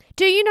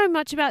Do you know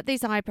much about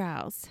these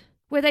eyebrows?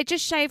 Were they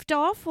just shaved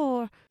off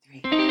or?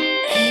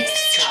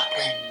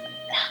 Eavesdropping.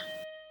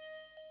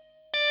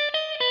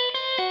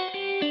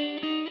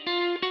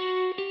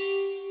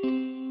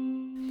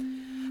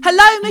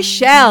 Hello,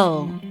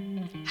 Michelle.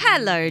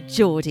 Hello,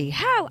 Geordie.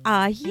 How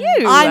are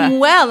you? I'm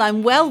well.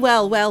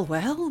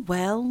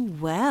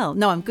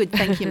 No, I'm good.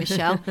 Thank you,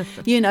 Michelle.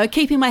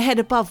 Keeping my head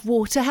above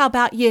water. How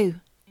about you?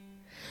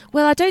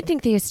 Well, I don't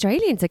think the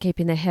Australians are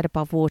keeping their head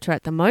above water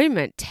at the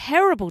moment.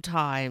 Terrible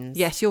times.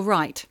 Yes, you're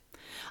right.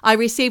 I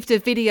received a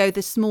video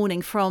this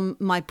morning from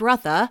my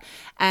brother,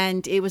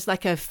 and it was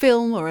like a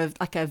film or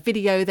like a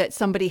video that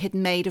somebody had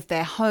made of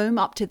their home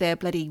up to their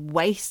bloody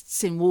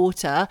waists in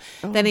water.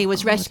 Then he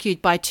was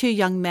rescued by two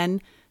young men,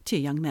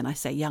 I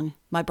say young.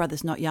 My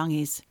brother's not young.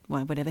 He's,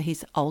 well, whatever,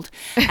 he's old.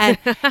 And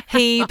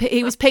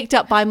he was picked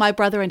up by my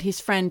brother and his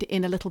friend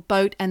in a little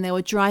boat, and they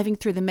were driving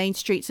through the main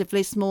streets of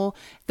Lismore.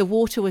 The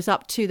water was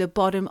up to the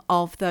bottom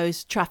of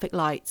those traffic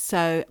lights.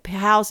 So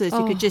houses,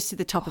 you could just see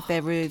the top of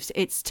their roofs.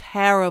 It's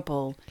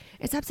terrible.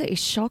 It's absolutely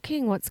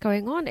shocking what's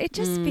going on. It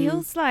just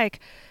feels like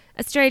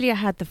Australia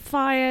had the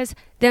fires,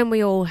 then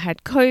we all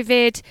had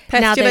COVID,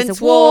 now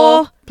there's a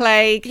war.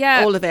 Plague,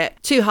 all of it.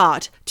 Too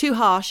hard, too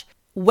harsh.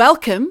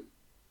 Welcome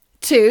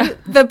to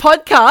the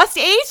podcast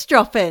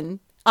Eavesdropping.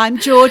 I'm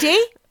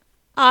Geordie.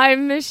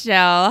 I'm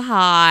Michelle.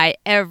 Hi,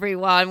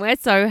 everyone. We're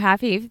so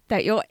happy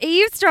that you're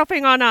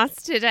eavesdropping on us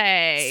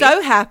today.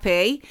 So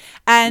happy.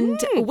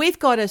 And we've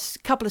got a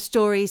couple of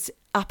stories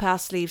up our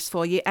sleeves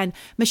for you. And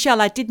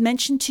Michelle, I did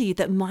mention to you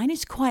that mine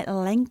is quite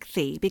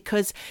lengthy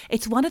because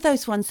it's one of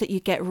those ones that you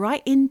get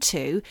right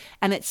into,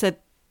 and it's a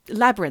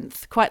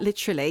labyrinth, quite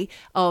literally,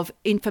 of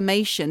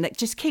information that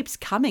just keeps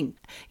coming.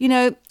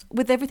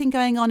 With everything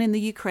going on in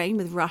the Ukraine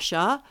with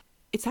Russia,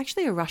 it's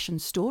actually a Russian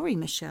story,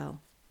 Michelle.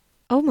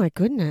 Oh my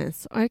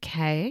goodness.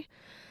 Okay.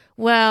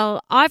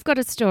 Well, I've got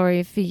a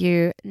story for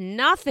you,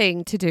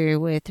 nothing to do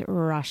with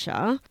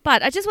Russia,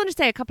 but I just want to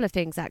say a couple of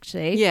things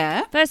actually.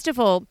 Yeah. First of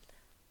all,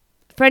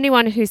 for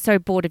anyone who's so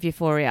bored of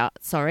Euphoria,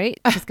 sorry,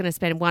 just going to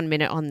spend 1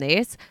 minute on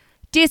this.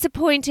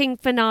 Disappointing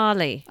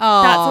finale.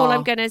 Aww. That's all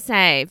I'm going to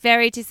say.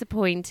 Very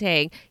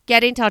disappointing.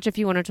 Get in touch if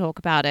you want to talk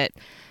about it.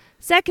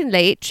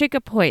 Secondly, trigger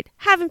point.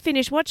 Haven't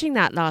finished watching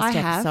that last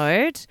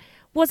episode.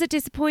 Was it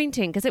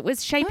disappointing? Because it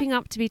was shaping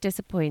up to be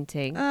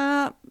disappointing.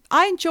 I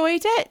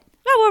enjoyed it.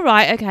 Oh, all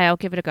right. Okay, I'll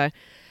give it a go.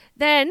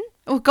 Then...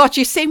 Oh, God,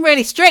 you seem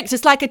really strict.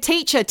 It's like a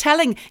teacher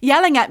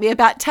yelling at me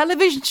about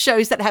television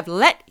shows that have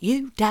let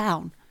you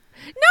down.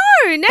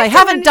 No, they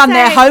haven't done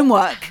their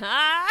homework.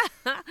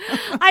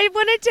 I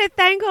wanted to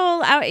thank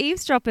all our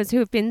eavesdroppers who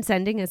have been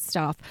sending us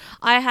stuff.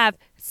 I have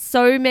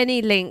so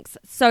many links,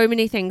 so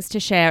many things to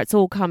share. It's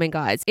all coming,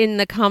 guys, in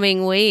the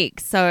coming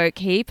weeks. So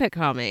keep it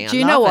coming. Do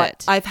you know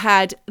what? I've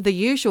had the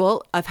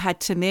usual. I've had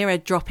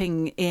Tamira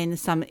dropping in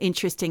some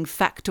interesting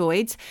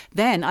factoids.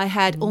 Then I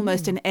had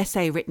almost an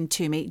essay written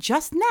to me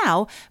just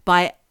now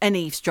by an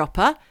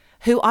eavesdropper,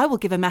 who I will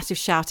give a massive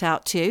shout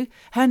out to.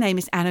 Her name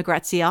is Anna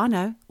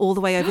Graziano, all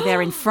the way over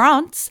there in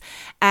France.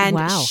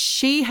 And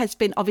she has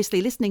been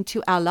obviously listening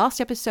to our last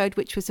episode,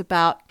 which was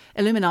about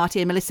Illuminati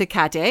and Melissa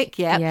Caddick.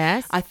 Yeah.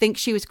 Yes. I think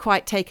she was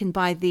quite taken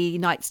by the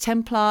Knights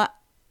Templar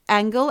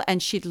angle,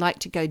 and she'd like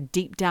to go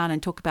deep down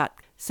and talk about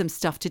some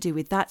stuff to do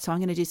with that. So I'm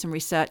going to do some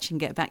research and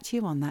get back to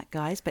you on that,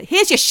 guys. But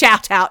here's your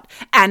shout out,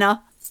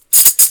 Anna.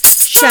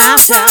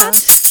 Shout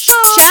out.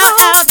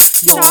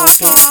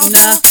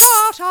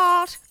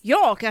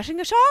 You're getting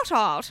a shout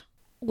out.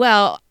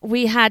 Well,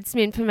 we had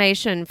some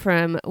information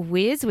from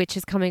Wiz, which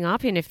is coming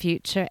up in a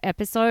future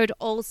episode.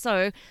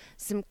 Also,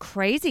 some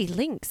crazy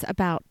links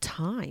about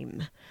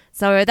time.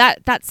 So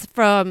that's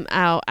from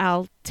our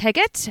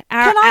Teggett.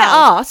 Can I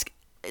ask?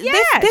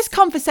 Yes. This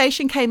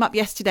conversation came up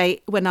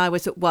yesterday when I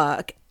was at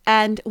work.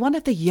 And one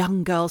of the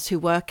young girls who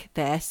work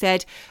there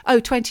said,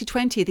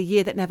 2020, the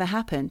year that never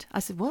happened. I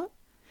said, what?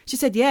 She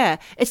said, yeah,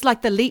 it's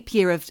like the leap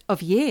year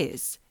of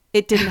years.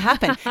 It didn't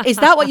happen. Is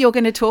that what you're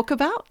going to talk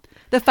about?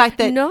 The fact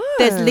that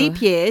there's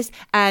leap years,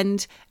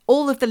 and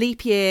all of the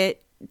leap year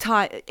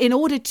time, in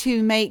order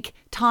to make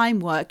time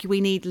work,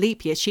 we need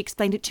leap years. She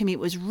explained it to me. It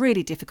was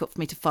really difficult for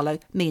me to follow.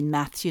 Me and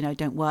maths,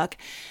 don't work.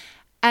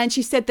 And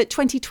she said that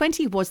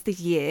 2020 was the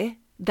year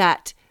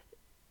that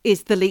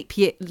is the leap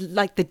year,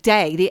 like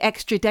the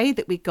extra day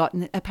that we got.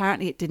 And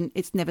apparently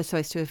it's never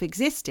supposed to have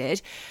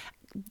existed.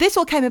 This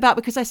all came about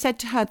because I said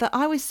to her that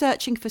I was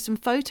searching for some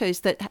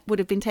photos that would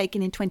have been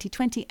taken in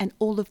 2020, and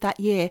all of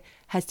that year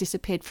has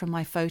disappeared from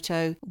my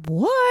photo.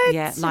 What?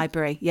 Yeah,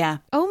 library. Yeah.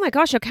 Oh my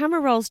gosh, your camera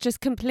rolls just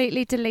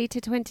completely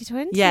deleted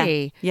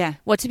 2020. Yeah.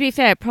 Well, to be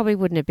fair, it probably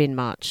wouldn't have been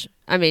much.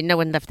 I mean, no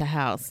one left the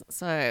house,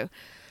 so...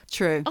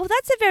 True. Oh,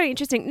 that's a very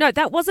interesting... No,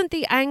 that wasn't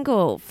the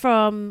angle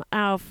from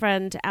our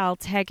friend Al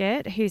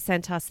Teggett, who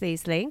sent us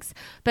these links.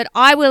 But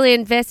I will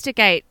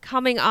investigate.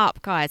 Coming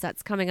up, guys.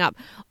 That's coming up.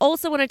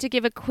 Also wanted to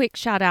give a quick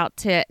shout out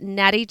to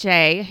Natty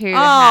J, who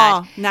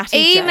had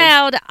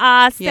emailed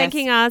us,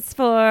 thanking us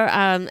for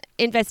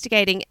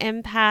investigating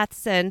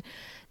empaths and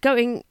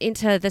going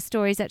into the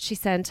stories that she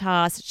sent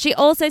us. She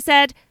also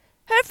said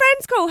Her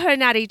friends call her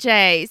Natty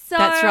J. So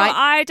That's right.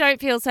 I don't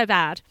feel so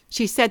bad.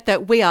 She said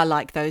that we are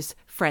like those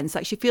friends.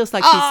 Like she feels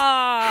like she's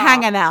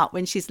hanging out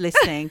when she's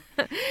listening,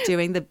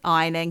 doing the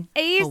ironing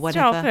or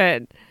whatever.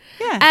 Eavesdropping.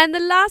 Yeah. And the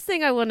last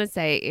thing I want to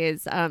say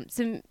is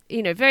some,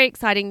 very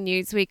exciting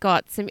news. We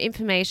got some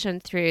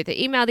information through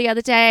the email the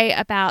other day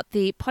about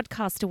the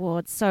podcast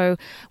awards. So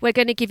we're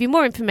going to give you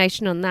more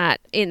information on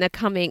that in the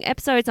coming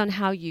episodes on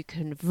how you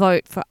can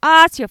vote for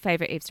us, your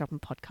favorite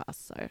eavesdropping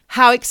podcast. So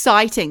how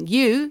exciting.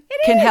 You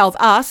can help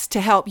us to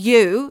help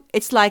you.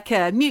 It's like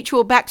a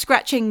mutual back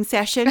scratching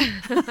session.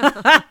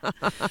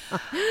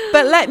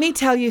 But let me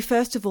tell you,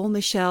 first of all,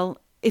 Michelle,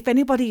 if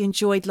anybody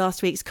enjoyed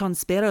last week's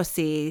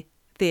conspiracy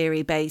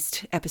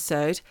theory-based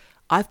episode,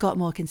 I've got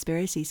more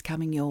conspiracies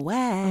coming your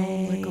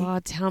way. Oh my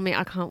God, tell me.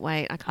 I can't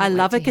wait. I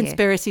love a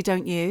conspiracy,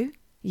 don't you?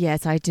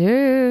 Yes, I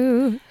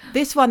do.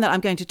 This one that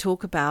I'm going to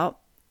talk about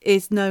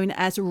is known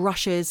as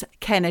Russia's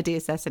Kennedy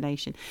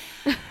assassination.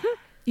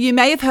 You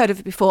may have heard of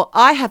it before.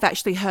 I have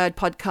actually heard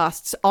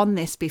podcasts on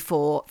this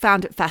before,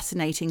 found it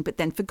fascinating, but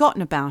then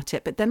forgotten about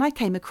it. But then I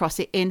came across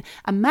it in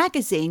a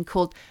magazine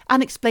called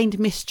Unexplained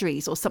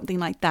Mysteries or something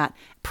like that.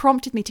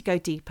 Prompted me to go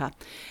deeper.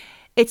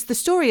 It's the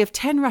story of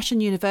 10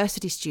 Russian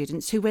university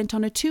students who went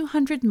on a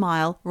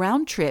 200-mile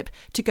round trip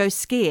to go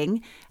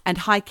skiing and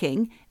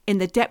hiking in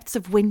the depths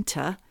of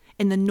winter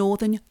in the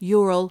northern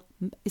Ural.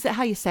 Is that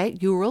how you say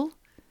it? Ural?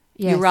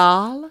 Yes.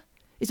 Ural?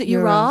 Is it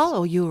Urals.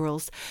 Ural or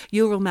Urals?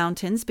 Ural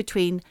Mountains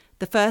between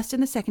the 1st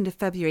and the 2nd of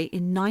February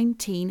in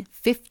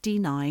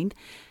 1959.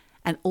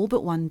 And all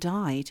but one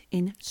died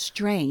in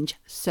strange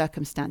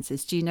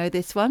circumstances. Do you know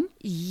this one?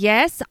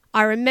 Yes.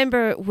 I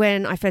remember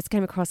when I first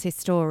came across his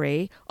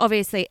story.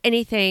 Obviously,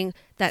 anything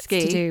that's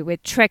to do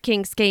with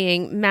trekking,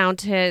 skiing,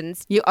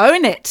 mountains. You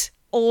own it.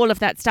 All of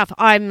that stuff.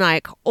 I'm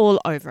like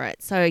all over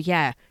it. So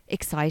yeah,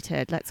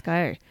 excited. Let's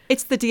go.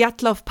 It's the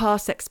Dyatlov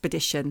Pass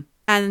expedition.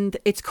 And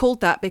it's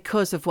called that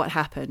because of what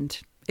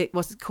happened. It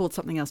was called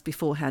something else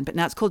beforehand, but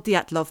now it's called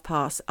Dyatlov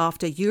Pass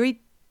after Yuri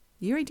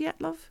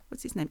Dyatlov?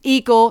 What's his name?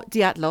 Igor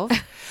Dyatlov,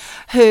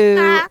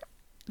 who,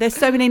 there's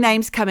so many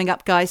names coming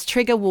up, guys.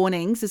 Trigger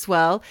warnings as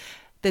well.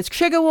 There's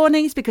trigger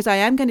warnings because I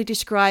am going to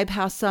describe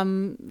how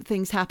some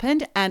things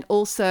happened, and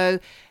also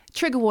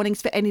trigger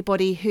warnings for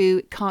anybody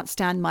who can't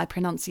stand my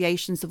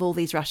pronunciations of all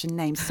these Russian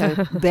names. So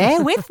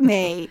bear with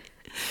me.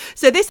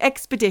 So this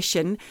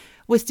expedition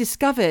was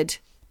discovered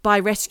by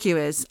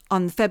rescuers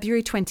on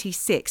February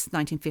 26,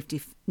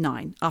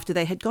 1959, after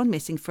they had gone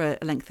missing for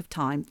a length of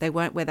time. They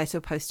weren't where they're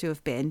supposed to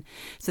have been.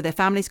 So their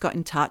families got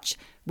in touch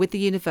with the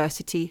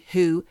university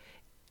who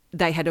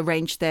they had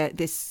arranged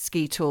this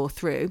ski tour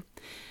through.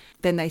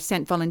 Then they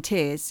sent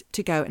volunteers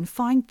to go and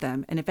find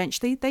them. And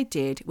eventually they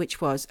did,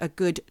 which was a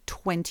good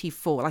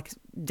 24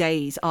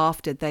 days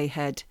after they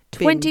had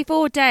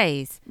 24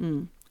 days?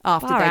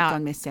 After they'd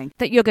gone missing.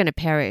 That you're going to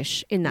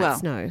perish in that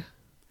snow.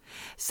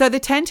 So the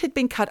tent had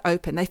been cut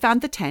open. They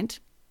found the tent.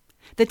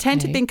 The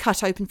tent had been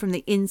cut open from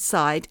the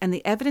inside, and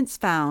the evidence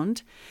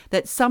found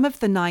that some of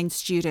the 9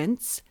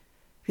 students,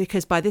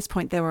 because by this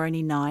point there were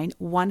only 9,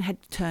 one had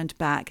turned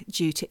back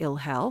due to ill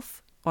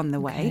health on the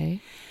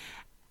way.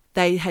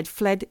 They had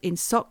fled in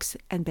socks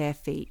and bare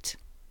feet.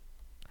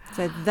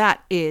 So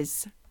that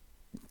is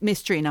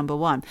mystery number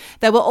 1.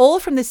 They were all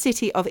from the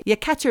city of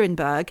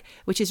Yekaterinburg,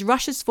 which is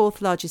Russia's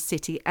 4th largest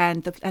city,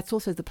 and that's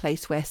also the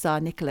place where Tsar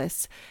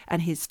Nicholas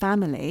and his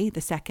family,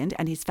 the second,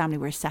 and his family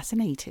were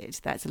assassinated.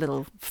 That's a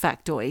little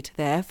factoid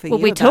there for you.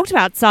 Well, we talked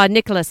about Tsar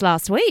Nicholas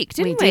last week,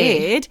 didn't we? We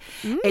did.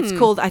 It's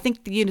called, I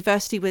think the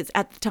university was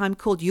at the time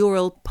called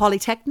Ural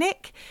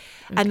Polytechnic,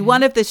 and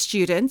one of the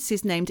students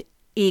is named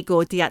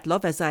Igor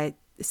Dyatlov, as I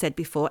said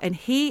before, and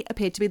he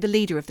appeared to be the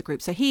leader of the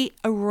group. So he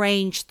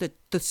arranged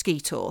the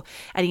ski tour,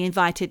 and he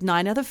invited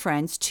 9 other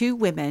friends. 2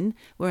 women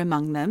were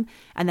among them,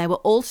 and they were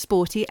all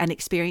sporty and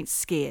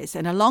experienced skiers.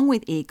 And along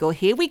with Igor,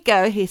 here we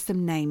go, here's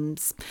some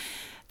names.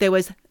 There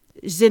was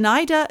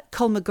Zinaida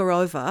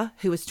Kolmogorova,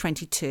 who was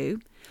 22,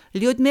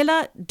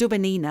 Lyudmila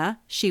Dubanina,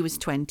 she was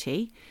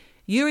 20,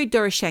 Yuri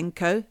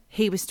Doroshenko,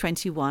 he was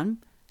 21,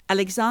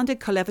 Alexander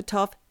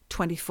Kolevatov,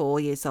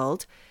 24 years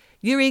old,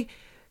 Yuri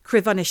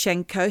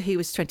Krivonishenko, he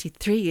was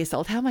 23 years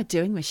old. How am I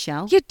doing,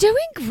 Michelle? You're doing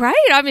great.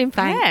 I'm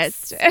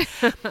impressed.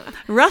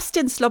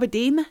 Rustin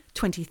Slobodim,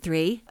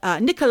 23.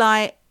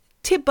 Nikolai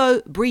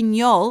Thibault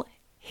Brignol,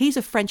 he's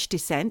of French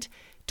descent,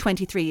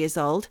 23 years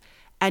old.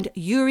 And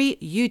Yuri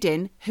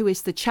Yudin, who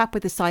is the chap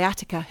with the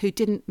sciatica who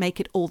didn't make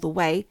it all the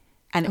way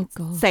and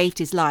saved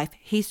his life.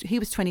 He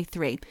was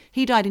 23.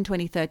 He died in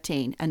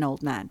 2013, an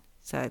old man.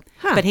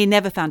 But he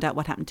never found out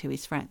what happened to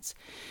his friends.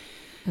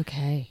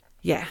 Okay.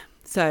 Yeah.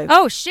 So.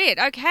 Oh, shit.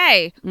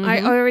 Okay.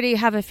 I already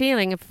have a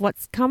feeling of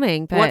what's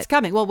coming. But... What's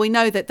coming? Well, we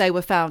know that they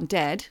were found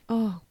dead.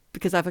 Oh.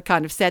 Because I've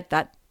kind of said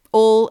that.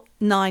 All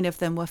 9 of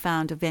them were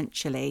found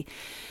eventually.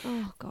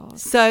 Oh, God.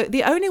 So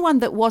the only one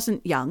that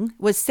wasn't young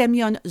was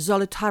Semyon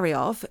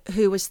Zolotaryov,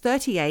 who was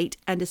 38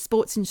 and a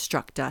sports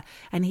instructor.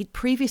 And he'd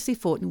previously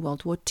fought in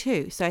World War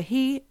II. So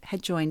he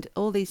had joined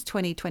all these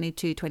 20,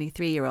 22,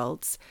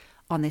 23-year-olds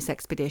on this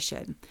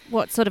expedition.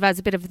 What, sort of as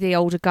a bit of the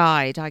older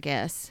guide, I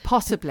guess?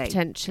 Possibly.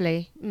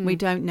 Potentially. We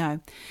don't know.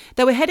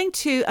 They were heading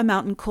to a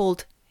mountain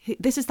called,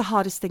 this is the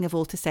hardest thing of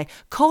all to say,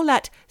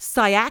 Kholat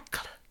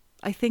Syakhl,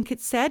 I think it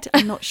said.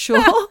 I'm not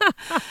sure.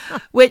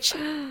 Which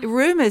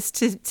rumours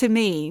to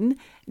mean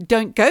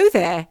don't go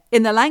there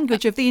in the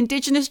language of the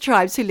indigenous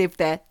tribes who live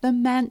there, the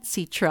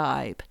Mansi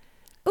tribe.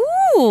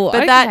 Ooh,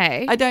 but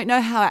okay. That, I don't know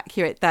how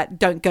accurate that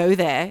don't go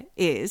there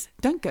is.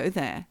 Don't go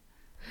there.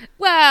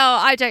 Well,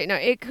 I don't know.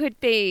 It could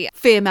be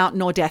Fear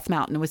Mountain or Death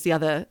Mountain was the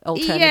other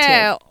alternative.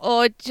 Yeah,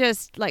 or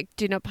just like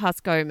do not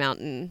pass go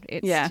mountain.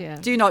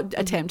 Do not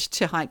attempt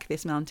to hike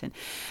this mountain.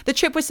 The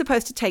trip was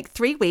supposed to take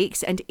 3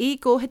 weeks, and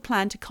Igor had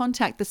planned to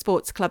contact the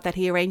sports club that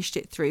he arranged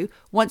it through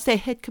once they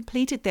had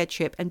completed their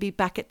trip and be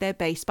back at their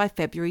base by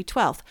February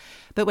 12th.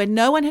 But when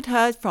no one had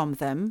heard from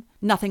them,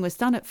 nothing was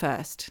done at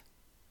first.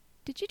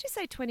 Did you just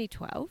say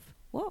 2012?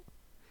 What?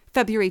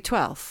 February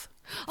 12th.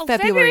 Oh,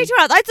 February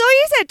 12th. I thought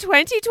you said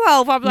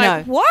 2012. I'm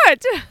like, no.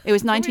 What? It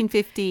was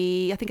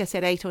 1950. I think I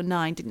said 8 or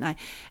 9, didn't I?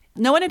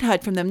 No one had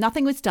heard from them.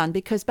 Nothing was done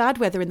because bad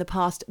weather in the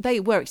past,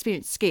 they were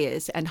experienced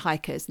skiers and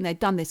hikers, and they'd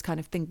done this kind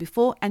of thing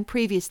before. And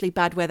previously,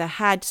 bad weather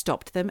had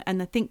stopped them.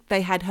 And I think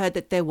they had heard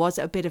that there was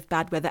a bit of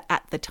bad weather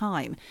at the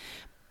time.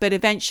 But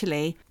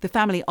eventually, the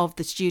family of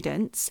the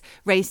students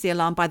raised the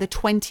alarm by the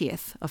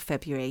 20th of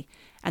February,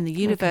 and the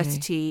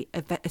university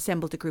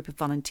assembled a group of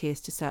volunteers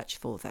to search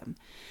for them.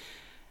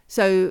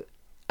 So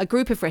a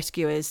group of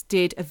rescuers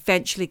did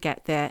eventually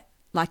get there,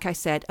 like I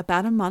said,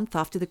 about a month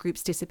after the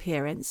group's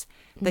disappearance.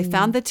 They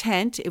found the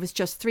tent. It was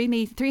just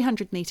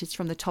 300 meters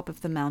from the top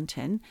of the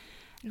mountain.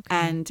 Okay.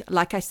 And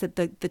like I said,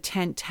 the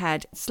tent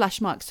had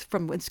slash marks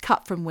was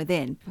cut from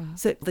within.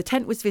 So the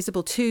tent was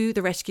visible to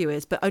the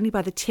rescuers, but only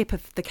by the tip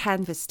of the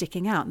canvas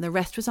sticking out. And the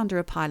rest was under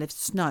a pile of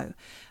snow.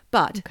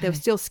 But there were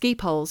still ski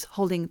poles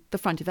holding the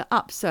front of it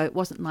up. So it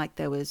wasn't like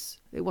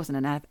it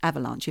wasn't an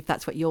avalanche, if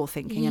that's what you're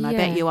thinking. And I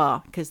bet you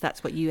are, because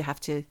that's what you have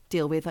to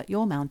deal with at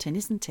your mountain,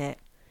 isn't it?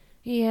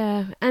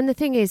 Yeah. And the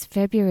thing is,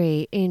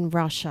 February in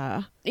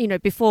Russia,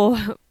 before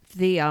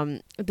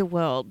the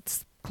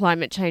world's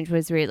climate change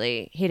was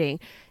really hitting,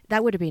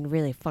 that would have been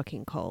really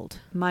fucking cold.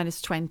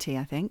 -20,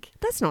 I think.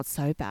 That's not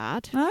so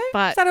bad. No?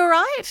 But is that all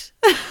right?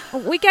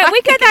 we get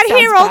that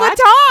here all the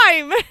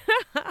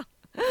time.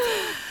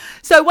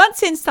 So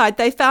once inside,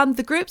 they found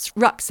the group's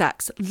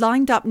rucksacks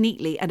lined up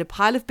neatly and a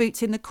pile of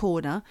boots in the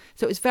corner.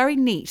 So it was very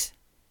neat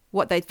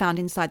what they'd found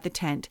inside the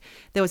tent.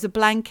 There was a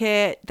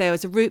blanket, there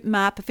was a route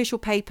map, official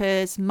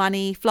papers,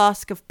 money,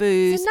 flask of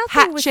booze,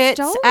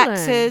 hatchets,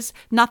 axes,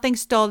 nothing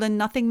stolen,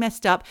 nothing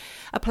messed up.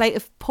 A plate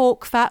of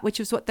pork fat, which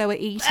was what they were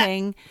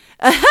eating,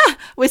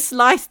 was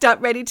sliced up,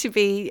 ready to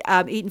be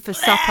eaten for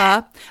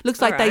supper.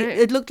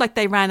 It looked like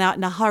they ran out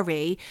in a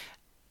hurry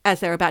as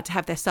they were about to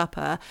have their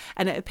supper,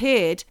 and it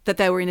appeared that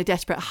they were in a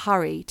desperate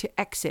hurry to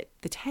exit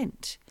the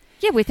tent.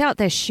 Yeah, without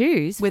their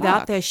shoes.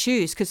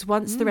 Because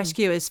once the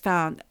rescuers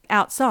found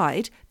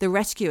outside, the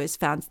rescuers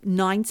found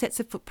 9 sets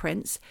of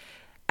footprints,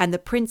 and the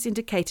prints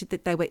indicated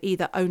that they were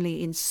either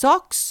only in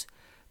socks,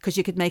 because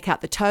you could make out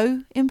the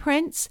toe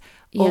imprints,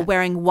 or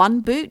wearing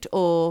one boot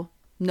or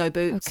no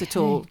boots at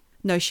all.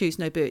 No shoes,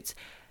 no boots.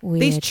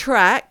 Weird. These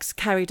tracks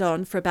carried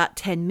on for about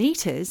 10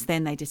 meters,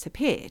 then they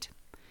disappeared.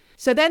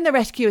 So then the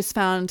rescuers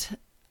found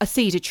a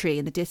cedar tree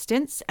in the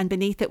distance, and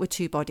beneath it were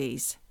 2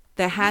 bodies.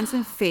 Their hands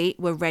and feet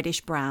were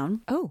reddish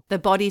brown. Oh. The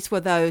bodies were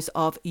those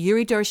of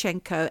Yuri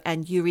Doroshenko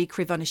and Yuri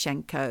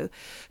Krivonishenko,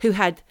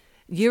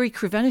 Yuri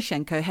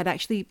Krivonishenko had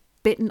actually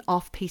bitten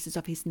off pieces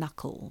of his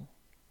knuckle.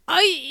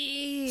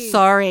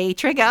 Sorry,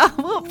 trigger.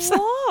 Whoops.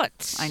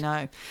 What? I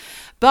know.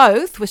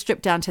 Both were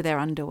stripped down to their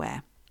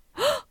underwear.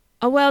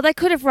 Oh, well, they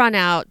could have run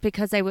out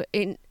because they were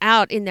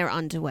out in their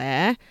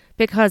underwear,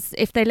 because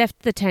if they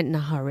left the tent in a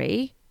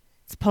hurry,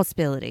 it's a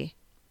possibility.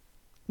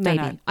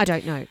 Maybe. I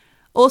don't know.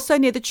 Also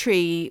near the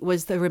tree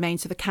was the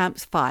remains of a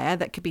campfire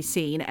that could be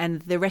seen,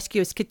 and the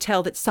rescuers could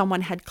tell that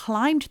someone had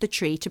climbed the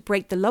tree to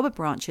break the lower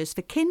branches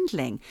for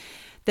kindling.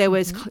 There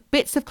was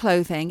bits of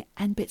clothing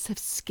and bits of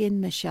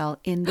skin, Michelle,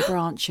 in the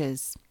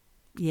branches.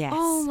 Yes.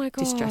 Oh, my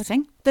God.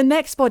 Distressing. The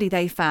next body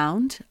they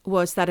found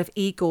was that of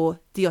Igor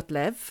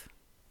Dyatlov,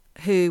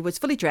 who was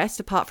fully dressed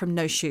apart from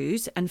no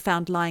shoes, and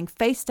found lying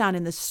face down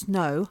in the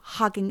snow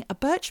hugging a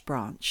birch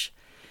branch.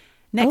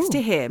 Next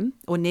to him,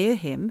 or near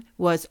him,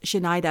 was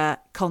Zinaida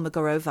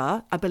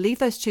Kolmogorova. I believe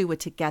those two were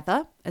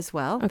together as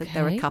well, that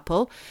they were a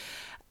couple.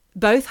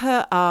 Both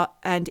her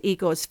and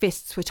Igor's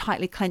fists were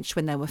tightly clenched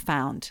when they were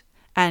found.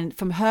 And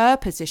from her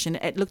position,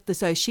 it looked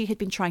as though she had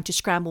been trying to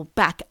scramble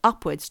back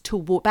upwards to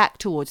walk back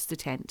towards the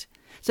tent.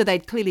 So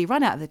they'd clearly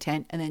run out of the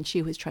tent, and then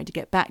she was trying to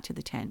get back to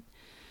the tent.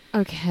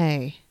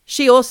 Okay.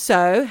 She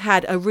also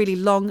had a really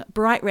long,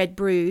 bright red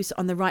bruise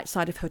on the right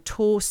side of her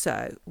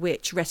torso,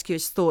 which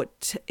rescuers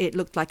thought it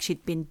looked like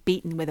she'd been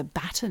beaten with a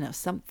baton or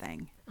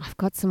something. I've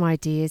got some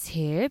ideas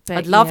here, but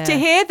I'd love to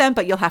hear them,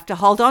 but you'll have to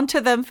hold on to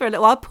them for a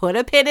little while. Put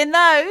a pin in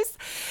those.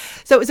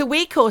 So it was a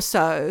week or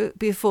so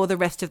before the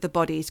rest of the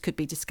bodies could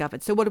be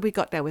discovered. So what have we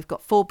got there? We've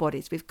got 4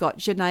 bodies. We've got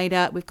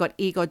Zinaida, we've got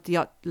Igor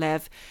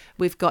Dyatlov,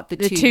 we've got the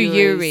two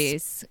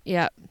Yuris.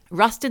 Yeah.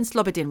 Rustin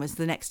Slobodin was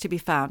the next to be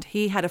found.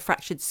 He had a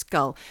fractured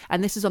skull,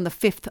 and this is on the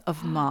 5th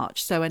of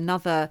March. So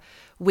another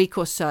week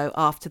or so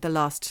after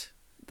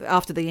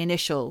the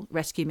initial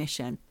rescue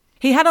mission.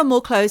 He had on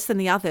more clothes than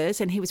the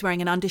others, and he was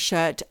wearing an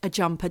undershirt, a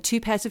jumper,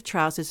 2 pairs of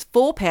trousers,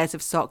 4 pairs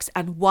of socks,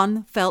 and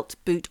 1 felt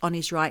boot on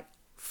his right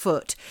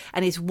foot.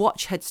 And his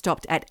watch had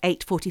stopped at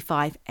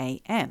 8:45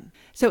 a.m.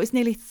 So it was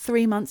nearly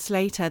 3 months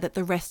later that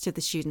the rest of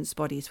the students'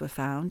 bodies were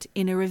found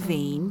in a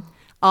ravine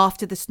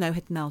after the snow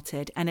had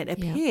melted. And it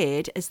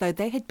appeared as though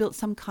they had built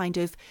some kind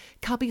of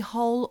cubby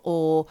hole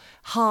or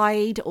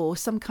hide or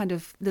some kind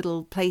of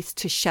little place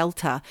to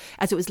shelter,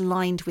 as it was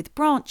lined with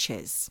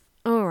branches.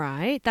 All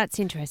right. That's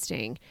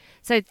interesting.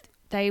 So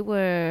they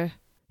were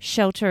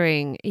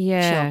sheltering.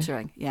 Yeah.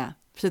 Sheltering, yeah.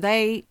 So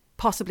they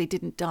possibly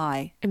didn't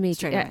die Immediately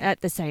straight away.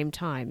 at the same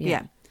time.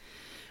 Yeah.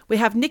 We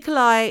have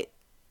Nikolai,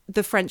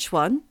 the French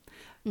one,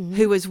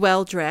 who was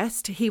well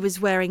dressed. He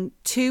was wearing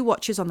 2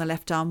 watches on the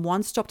left arm.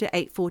 One stopped at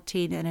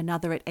 8:14 and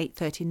another at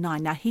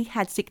 8:39. Now, he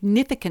had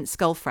significant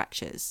skull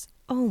fractures.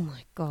 Oh,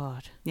 my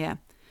God. Yeah.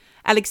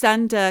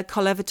 Alexander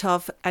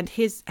Kolevatov, and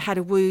his had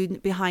a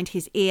wound behind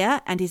his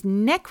ear, and his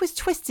neck was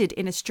twisted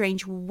in a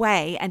strange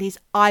way, and his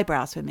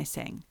eyebrows were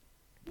missing.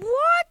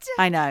 What?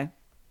 I know.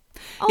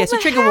 Oh, Yeah, so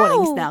but trigger how?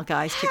 warnings now,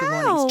 guys. Trigger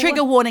warnings.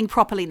 Trigger warning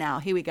properly now.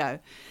 Here we go.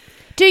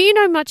 Do you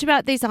know much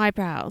about these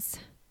eyebrows?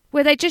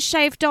 Were they just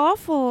shaved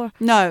off or?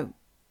 No,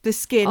 the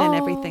skin and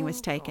everything was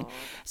taken.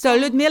 So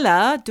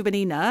Ludmila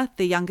Dubinina,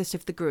 the youngest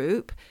of the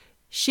group,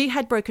 she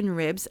had broken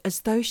ribs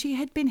as though she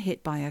had been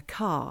hit by a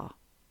car.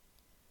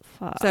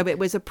 Fuck. So it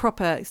was a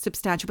proper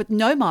substantial, but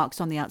no marks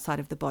on the outside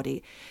of the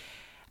body.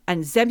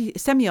 And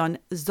Semyon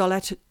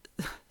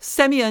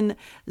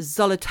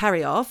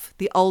Zolotaryov,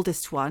 the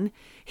oldest one,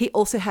 he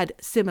also had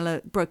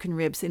similar broken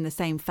ribs in the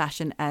same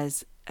fashion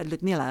as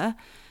Ludmila.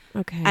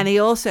 Okay. And he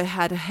also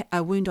had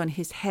a wound on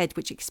his head,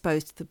 which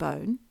exposed the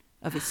bone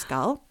of his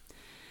skull.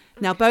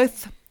 Now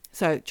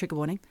trigger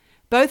warning,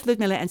 both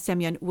Ludmila and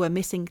Semyon were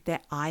missing their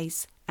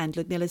eyes, and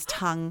Ludmila's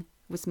tongue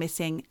was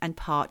missing and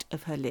part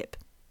of her lip.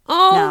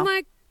 Oh,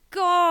 my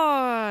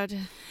God.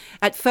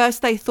 At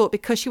first, they thought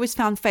because she was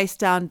found face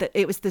down that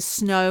it was the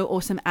snow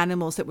or some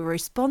animals that were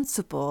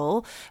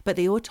responsible, but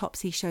the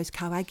autopsy shows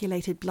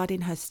coagulated blood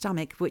in her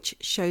stomach, which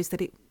shows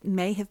that it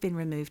may have been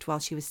removed while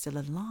she was still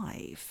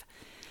alive.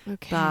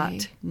 Okay.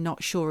 But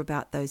not sure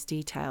about those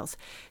details.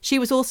 She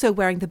was also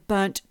wearing the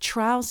burnt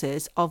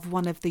trousers of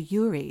one of the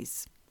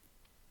Yuris.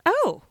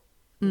 Oh,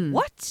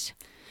 what?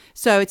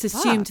 So it's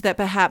assumed that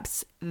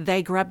perhaps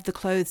they grabbed the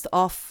clothes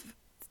off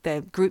their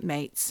group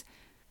mates,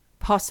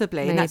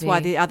 possibly. And that's why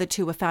the other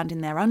 2 were found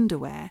in their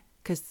underwear,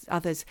 because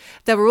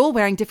they were all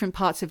wearing different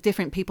parts of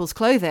different people's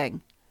clothing.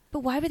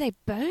 But why were they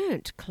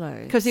burnt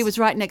clothes? Because he was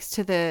right next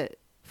to the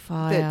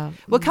fire.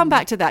 We'll come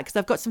back to that because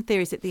I've got some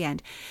theories at the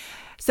end.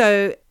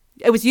 So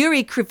it was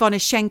Yuri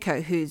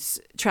Krivonishenko whose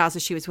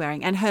trousers she was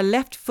wearing, and her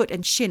left foot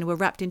and shin were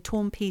wrapped in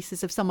torn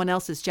pieces of someone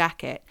else's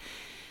jacket.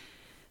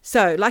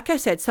 So, like I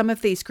said, some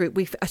of these group,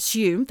 we've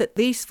assumed that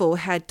these 4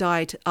 had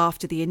died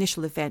after the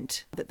initial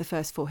event that the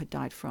first 4 had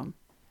died from.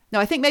 No,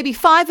 I think maybe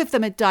 5 of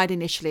them had died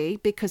initially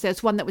because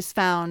there's one that was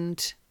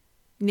found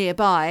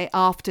nearby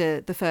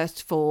after the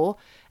first 4,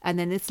 and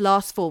then this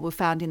last 4 were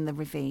found in the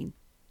ravine.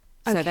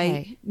 So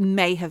they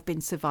may have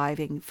been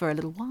surviving for a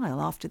little while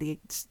after the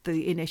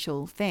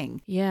initial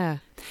thing. Yeah.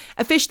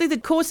 Officially, the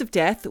cause of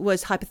death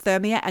was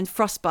hypothermia and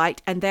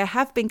frostbite, and there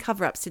have been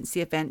cover-ups since the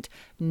event,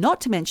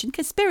 not to mention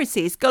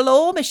conspiracies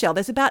galore, Michelle.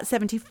 There's about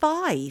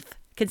 75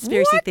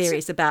 conspiracy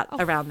theories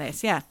around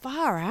this. Yeah.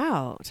 Far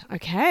out.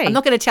 Okay. I'm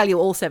not going to tell you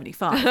all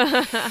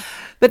 75.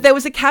 But there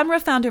was a camera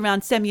found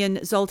around Semyon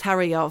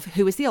Zoltaryov,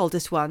 who was the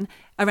oldest one,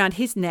 around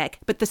his neck.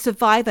 But the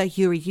survivor,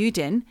 Yuri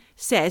Yudin,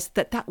 says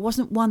that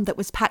wasn't one that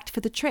was packed for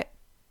the trip.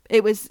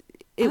 It was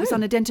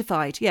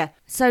unidentified. Yeah.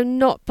 So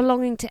not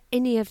belonging to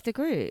any of the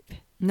group.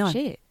 No.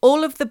 Shit.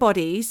 All of the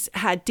bodies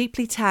had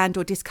deeply tanned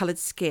or discoloured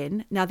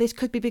skin. Now, this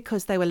could be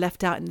because they were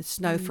left out in the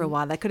snow for a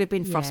while. They could have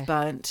been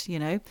frostburnt,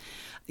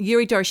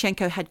 Yuri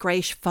Doroshenko had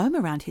greyish foam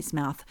around his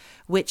mouth,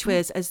 which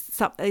was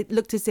it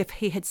looked as if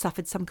he had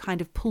suffered some kind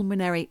of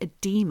pulmonary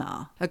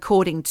edema,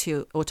 according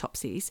to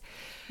autopsies.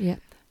 Yeah.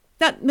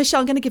 Now, Michelle,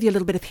 I'm going to give you a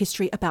little bit of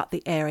history about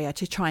the area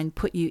to try and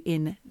put you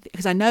in,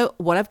 because I know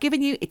what I've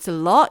given you, it's a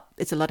lot.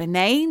 It's a lot of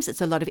names.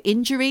 It's a lot of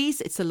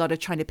injuries. It's a lot of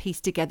trying to piece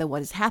together what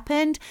has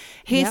happened.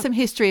 Here's some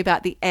history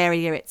about the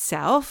area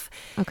itself.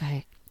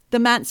 Okay. The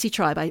Mansi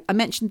tribe, I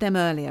mentioned them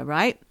earlier,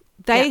 right?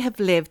 They have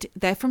lived,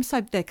 they're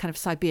kind of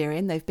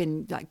Siberian. They've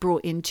been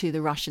brought into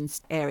the Russian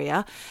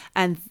area,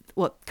 and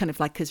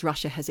because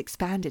Russia has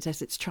expanded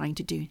as it's trying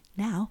to do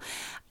now.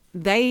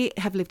 They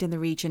have lived in the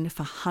region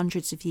for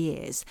hundreds of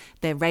years.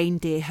 They're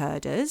reindeer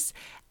herders,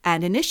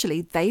 And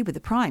initially, they were the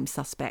prime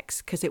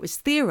suspects because it was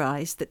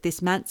theorized that this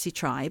Mansi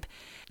tribe,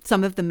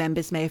 some of the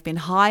members may have been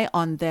high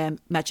on their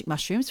magic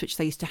mushrooms, which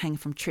they used to hang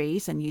from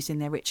trees and use in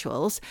their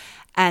rituals.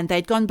 And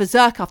they'd gone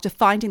berserk after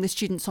finding the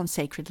students on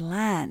sacred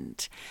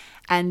land.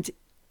 And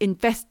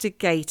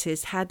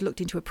investigators had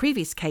looked into a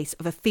previous case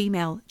of a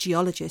female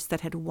geologist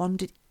that had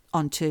wandered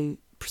onto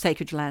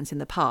sacred lands in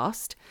the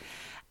past.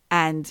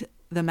 And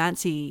the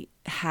Mansi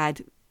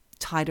had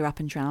tied her up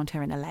and drowned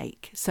her in a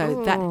lake.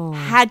 So that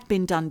had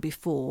been done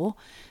before.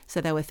 So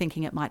they were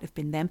thinking it might have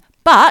been them.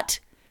 But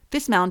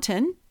this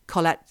mountain,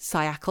 Kholat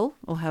Syakhl,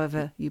 or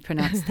however you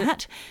pronounce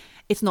that,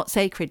 it's not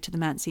sacred to the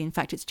Mansi. In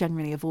fact, it's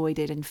generally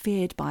avoided and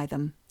feared by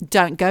them.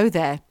 Don't go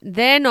there.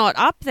 They're not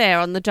up there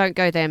on the Don't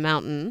Go There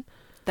mountain.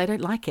 They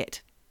don't like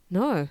it.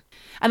 No.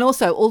 And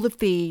also all of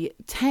the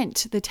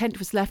tent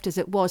was left as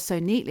it was so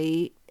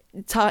neatly.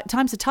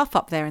 Times are tough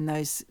up there in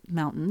those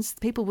mountains.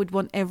 People would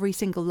want every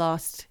single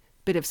last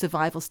bit of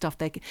survival stuff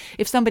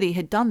if somebody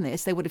had done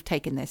this, they would have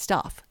taken their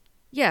stuff.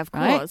 Yeah, of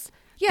right? course.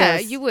 Yeah,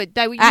 There's you would.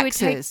 You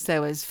axes, would take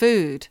there was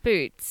food,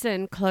 boots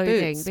and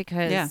clothing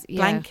because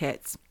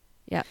blankets.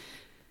 Yeah.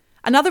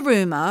 Another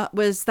rumor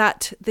was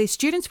that the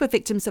students were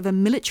victims of a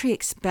military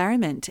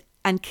experiment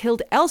and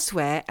killed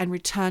elsewhere and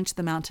returned to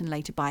the mountain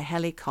later by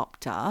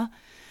helicopter.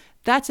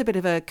 That's a bit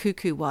of a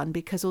cuckoo one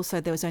because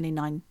also there was only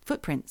 9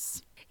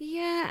 footprints.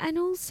 Yeah, and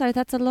also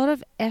that's a lot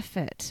of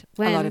effort.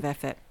 A lot of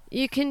effort.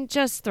 You can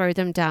just throw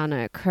them down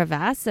a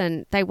crevasse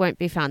and they won't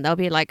be found. They'll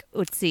be like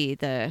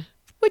Utsi,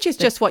 which is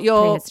just what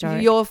your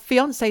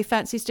fiancé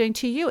fancies doing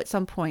to you at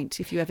some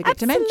point if you ever get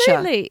dementia.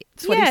 Absolutely.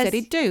 It's what he said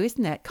he'd do,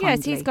 isn't it? Kindly.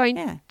 Yes, he's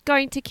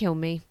going to kill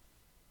me.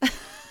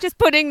 Just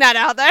putting that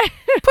out there.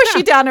 Push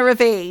you down a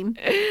ravine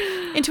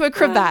into a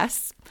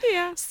crevasse.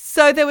 Yeah.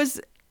 So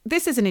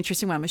this is an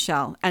interesting one,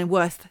 Michelle, and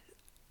worth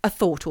a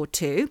thought or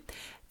two.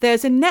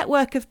 There's a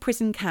network of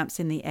prison camps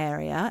in the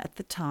area at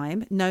the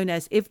time, known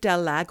as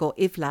Ivdelag or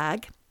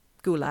Ivlag,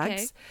 gulags.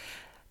 Okay.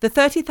 The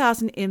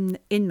 30,000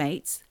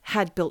 inmates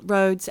had built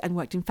roads and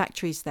worked in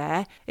factories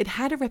there. It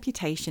had a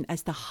reputation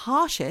as the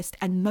harshest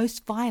and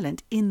most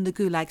violent in the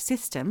gulag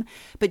system,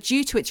 but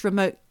due to its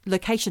remote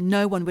location,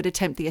 no one would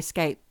attempt the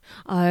escape.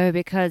 Oh,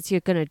 because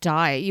you're going to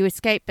die. You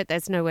escape, but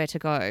there's nowhere to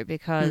go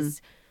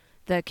because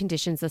the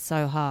conditions are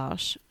so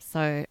harsh.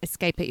 So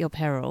escape at your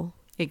peril.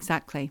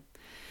 Exactly.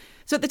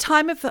 So at the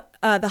time of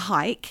the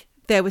hike,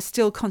 there were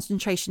still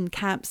concentration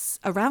camps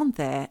around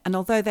there. And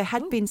although there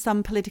had been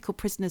some political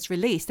prisoners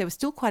released, there were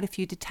still quite a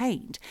few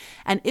detained.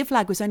 And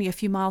Ivlag was only a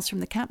few miles from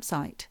the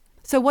campsite.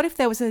 So what if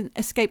there was an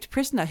escaped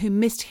prisoner who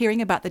missed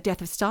hearing about the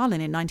death of Stalin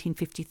in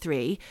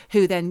 1953,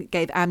 who then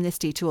gave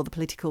amnesty to all the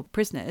political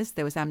prisoners?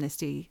 There was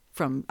amnesty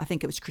from, I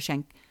think it was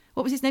Khrushchev.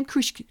 What was his name?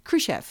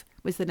 Khrushchev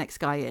was the next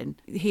guy in.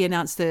 He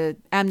announced the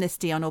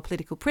amnesty on all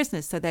political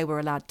prisoners, so they were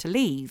allowed to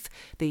leave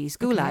these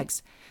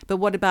gulags. Okay. But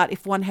what about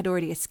if one had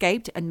already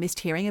escaped and missed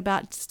hearing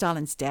about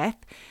Stalin's death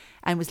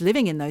and was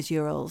living in those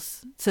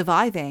Urals,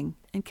 surviving,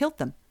 and killed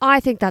them? I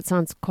think that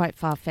sounds quite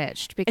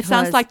far-fetched. Because it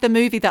sounds like the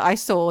movie that I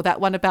saw,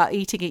 that one about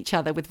eating each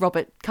other with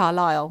Robert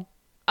Carlyle.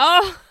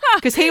 Oh!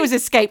 Because he was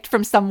escaped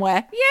from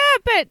somewhere.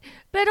 Yeah,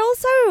 but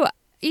also,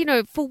 you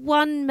know, for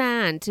one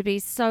man to be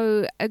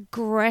so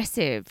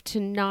aggressive to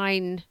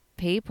 9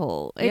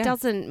 people, it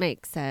doesn't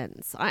make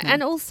sense.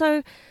 And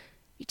also,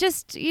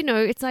 just, you know,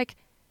 it's like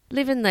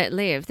live and let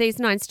live. These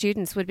 9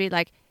 students would be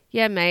like,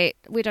 yeah, mate,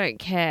 we don't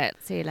care.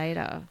 See you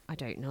later. I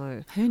don't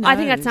know. Who knows? I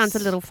think that sounds a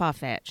little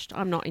far-fetched.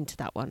 I'm not into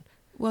that one.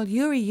 Well,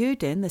 Yuri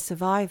Yudin, the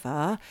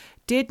survivor,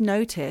 did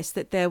notice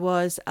that there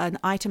was an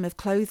item of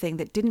clothing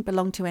that didn't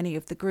belong to any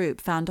of the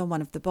group found on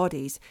one of the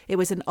bodies. It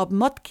was an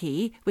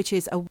obmotki, which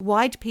is a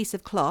wide piece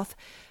of cloth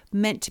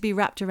meant to be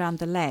wrapped around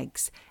the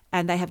legs.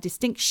 And they have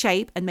distinct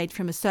shape and made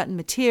from a certain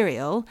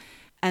material.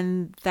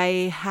 And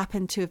they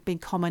happen to have been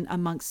common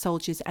amongst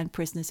soldiers and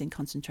prisoners in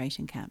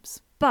concentration camps.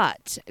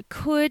 But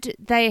could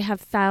they have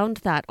found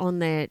that on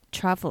their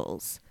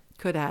travels?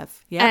 Could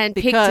have, yeah. And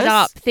picked it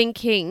up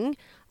thinking,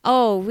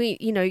 oh,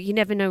 you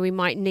never know, we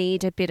might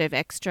need a bit of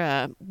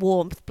extra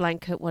warmth,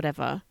 blanket,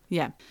 whatever.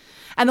 Yeah.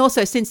 And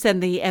also since then,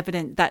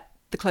 the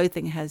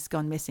clothing has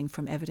gone missing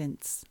from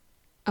evidence.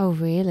 Oh,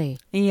 really?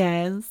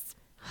 Yes.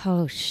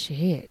 Oh,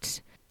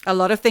 shit. A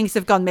lot of things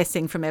have gone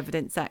missing from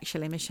evidence,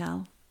 actually,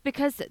 Michelle.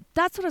 Because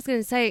that's what I was going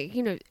to say.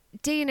 You know,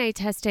 DNA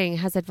testing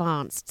has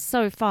advanced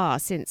so far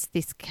since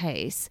this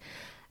case.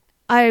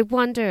 I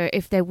wonder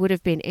if there would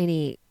have been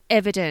any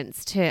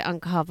evidence to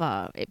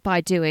uncover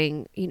by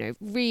doing, you know,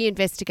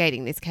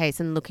 reinvestigating this case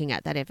and looking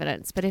at that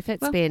evidence. But if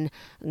it's been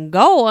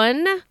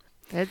gone,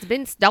 it's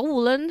been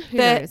stolen, who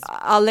knows?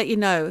 I'll let you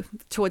know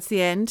towards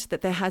the end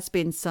that there has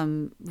been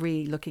some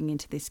re-looking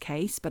into this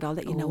case, but I'll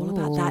let you know all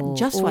about that in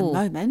just one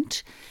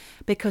moment.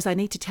 Because I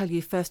need to tell you,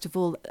 first of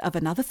all, of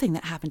another thing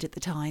that happened at the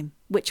time,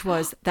 which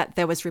was that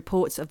there was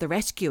reports of the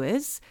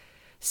rescuers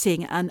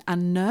seeing an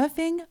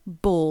unnerving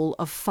ball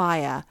of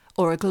fire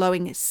or a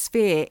glowing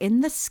sphere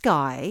in the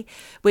sky,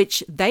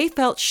 which they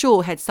felt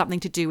sure had something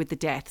to do with the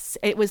deaths.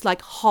 It was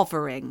like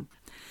hovering.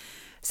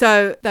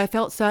 So they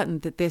felt certain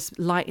that this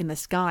light in the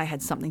sky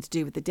had something to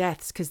do with the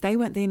deaths because they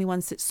weren't the only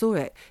ones that saw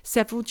it.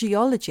 Several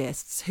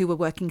geologists who were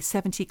working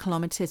 70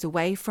 kilometers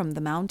away from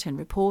the mountain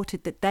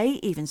reported that they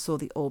even saw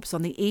the orbs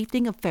on the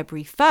evening of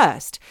February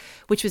 1st,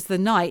 which was the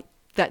night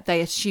that they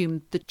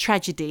assumed the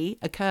tragedy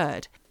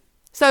occurred.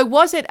 So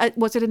was it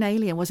an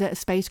alien? Was it a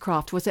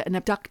spacecraft? Was it an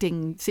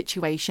abducting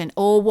situation?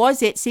 Or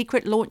was it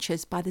secret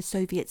launches by the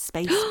Soviet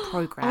space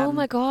program? Oh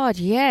my God,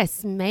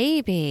 yes,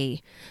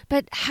 maybe.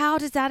 But how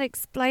does that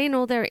explain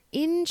all their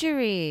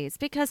injuries?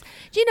 Because,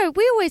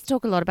 we always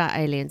talk a lot about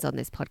aliens on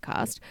this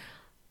podcast.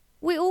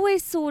 We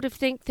always sort of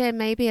think they're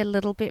maybe a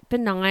little bit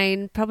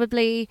benign.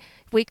 Probably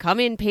we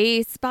come in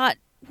peace. But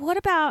what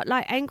about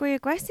like angry,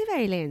 aggressive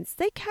aliens?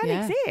 They can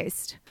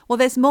exist. Well,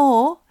 there's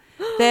more.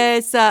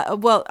 There's,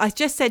 I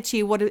just said to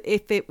you what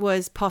if it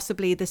was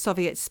possibly the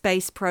Soviet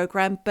space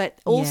program, but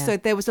also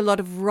there was a lot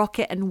of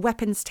rocket and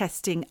weapons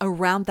testing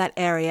around that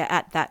area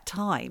at that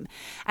time.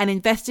 And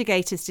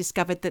investigators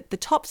discovered that the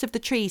tops of the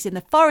trees in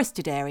the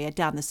forested area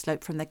down the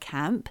slope from the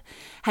camp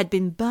had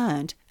been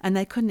burned, and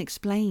they couldn't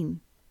explain.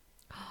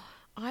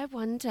 I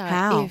wonder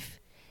How?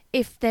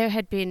 if there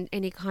had been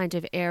any kind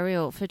of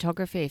aerial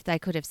photography, if they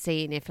could have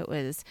seen if it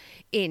was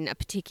in a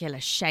particular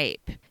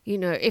shape.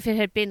 If it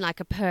had been like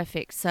a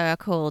perfect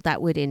circle,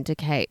 that would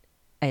indicate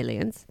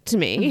aliens to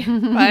me.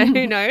 But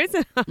who knows?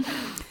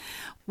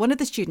 One of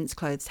the students'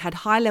 clothes had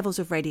high levels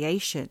of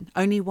radiation,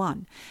 only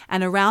one.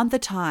 And around the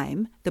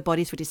time the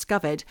bodies were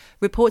discovered,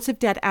 reports of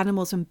dead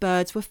animals and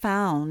birds were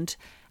found.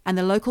 And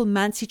the local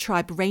Mansi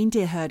tribe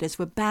reindeer herders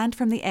were banned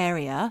from the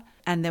area.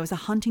 And there was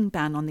a hunting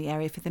ban on the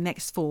area for the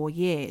next 4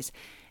 years.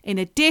 In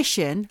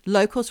addition,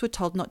 locals were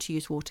told not to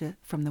use water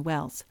from the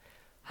wells.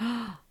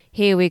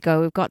 Here we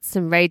go. We've got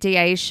some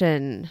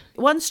radiation.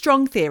 One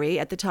strong theory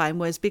at the time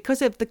was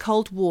because of the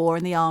Cold War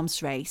and the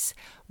arms race,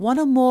 one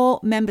or more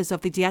members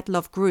of the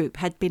Dyatlov group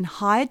had been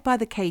hired by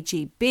the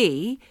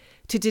KGB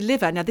to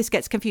deliver, now this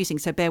gets confusing,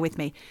 so bear with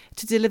me,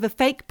 to deliver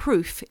fake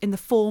proof in the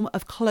form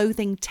of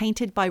clothing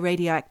tainted by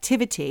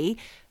radioactivity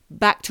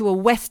back to a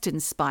Western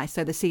spy,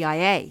 so the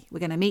CIA. We're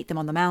going to meet them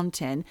on the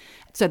mountain.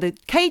 So the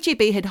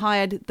KGB had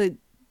hired the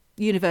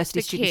university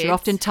students, who are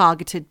often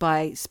targeted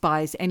by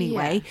spies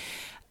anyway,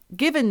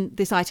 given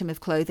this item of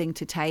clothing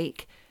to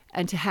take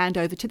and to hand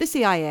over to the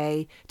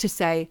CIA to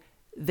say,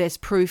 there's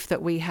proof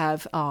that we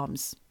have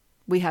arms.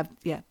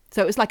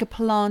 So it was like a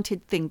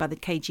planted thing by the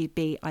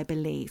KGB, I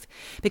believe.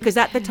 Because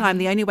at the time,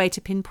 the only way to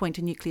pinpoint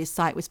a nuclear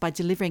site was by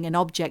delivering an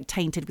object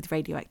tainted with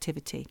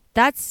radioactivity.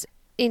 That's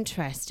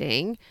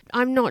interesting.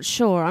 I'm not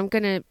sure. I'm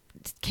going to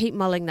keep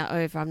mulling that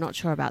over. I'm not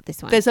sure about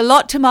this one. There's a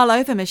lot to mull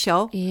over,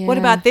 Michelle. Yeah. What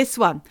about this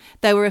one?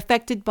 They were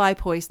affected by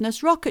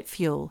poisonous rocket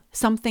fuel.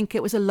 Some think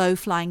it was a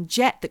low-flying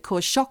jet that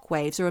caused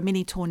shockwaves or a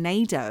mini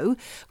tornado,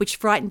 which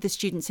frightened the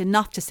students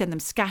enough to send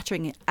them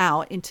scattering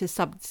out into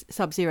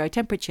sub-zero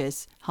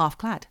temperatures,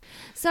 half-clad.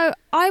 So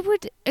I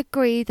would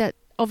agree that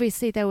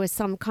obviously there was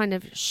some kind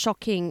of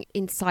shocking,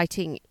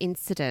 inciting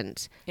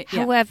incident.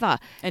 However,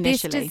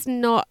 initially, this does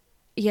not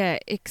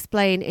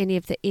explain any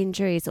of the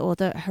injuries or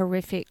the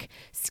horrific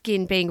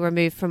skin being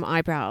removed from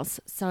eyebrows.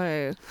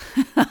 So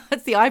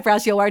it's the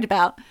eyebrows you're worried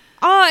about.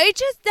 Oh,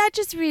 that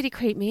just really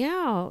creeped me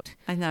out.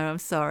 I know, I'm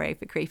sorry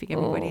for creeping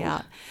everybody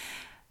out.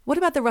 What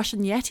about the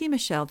Russian Yeti,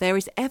 Michelle? There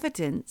is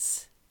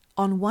evidence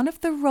on one of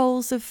the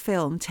rolls of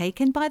film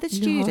taken by the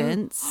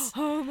students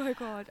Oh my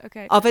God,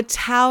 okay. of a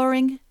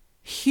towering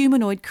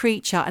humanoid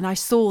creature, and I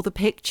saw the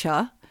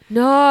picture.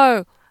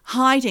 No.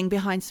 Hiding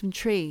behind some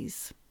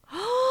trees.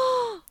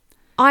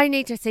 I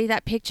need to see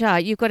that picture.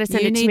 You've got to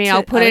send it to me.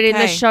 I'll put it in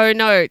the show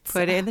notes.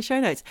 Put it in the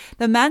show notes.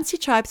 The Mansi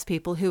tribes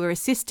people who were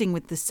assisting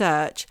with the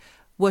search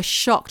were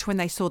shocked when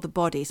they saw the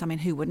bodies. I mean,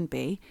 who wouldn't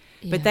be?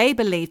 Yeah. But they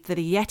believed that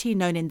a Yeti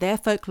known in their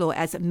folklore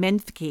as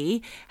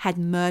Menfki had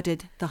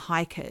murdered the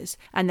hikers.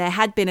 And there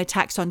had been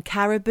attacks on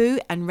caribou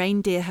and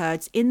reindeer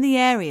herds in the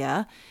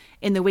area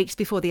in the weeks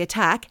before the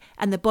attack,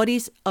 and the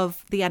bodies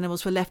of the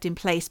animals were left in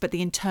place, but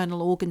the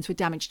internal organs were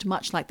damaged,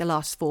 much like the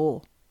last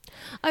 4.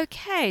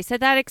 Okay, so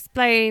that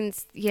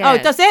explains. Oh,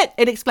 does it?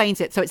 It explains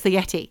it. So it's the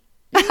Yeti.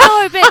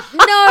 No,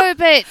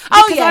 but.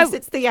 Oh, yes,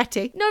 it's the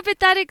Yeti. No, but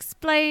that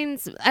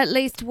explains at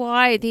least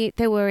why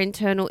there were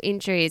internal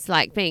injuries,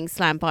 like being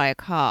slammed by a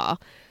car.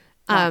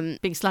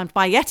 Being slammed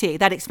by a Yeti,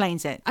 that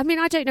explains it. I mean,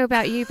 I don't know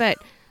about you, but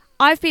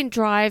I've been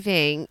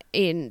driving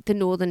in the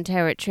Northern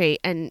Territory,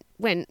 and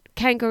when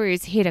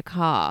kangaroos hit a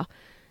car,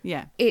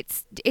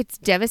 it's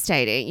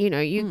devastating.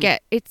 You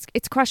get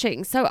it's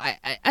crushing. So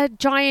a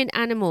giant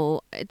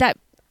animal that.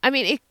 I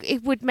mean,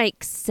 it would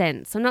make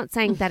sense. I'm not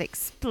saying that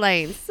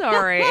explains.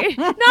 Sorry.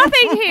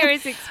 Nothing here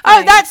is explained.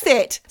 Oh, that's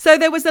it. So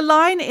there was a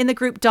line in the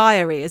group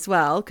diary as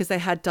well, because they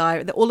had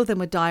all of them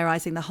were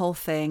diarising the whole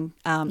thing.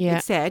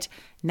 It said,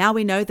 "Now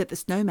we know that the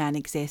snowman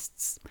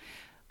exists."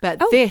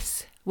 But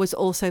this was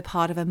also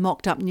part of a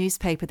mocked up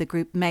newspaper the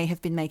group may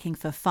have been making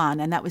for fun,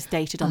 and that was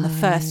dated on the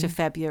 1st of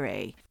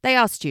February. They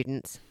are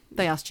students.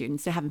 They are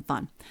students. They're having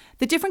fun.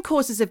 The different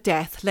causes of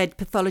death led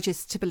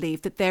pathologists to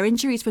believe that their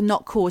injuries were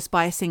not caused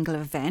by a single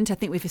event. I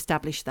think we've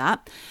established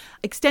that.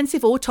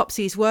 Extensive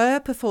autopsies were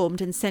performed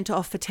and sent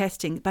off for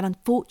testing. But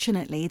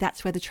unfortunately,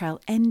 that's where the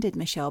trail ended,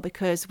 Michelle,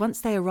 because once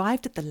they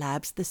arrived at the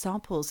labs, the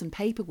samples and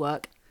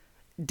paperwork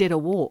did a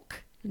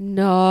walk.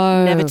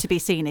 No. Never to be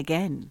seen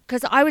again.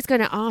 Because I was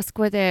going to ask,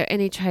 were there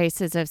any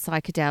traces of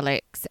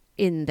psychedelics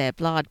in their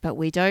blood, but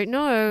we don't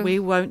know. We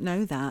won't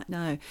know that,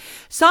 no.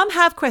 Some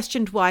have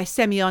questioned why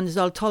Semyon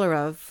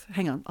Zolotaryov,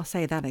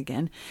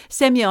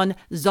 Semyon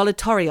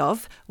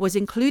Zolotaryov was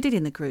included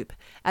in the group.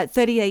 At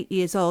 38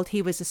 years old,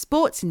 he was a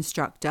sports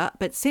instructor,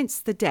 but since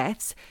the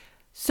deaths,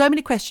 so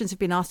many questions have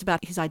been asked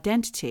about his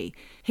identity.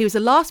 He was a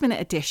last-minute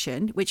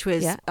addition, which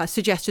was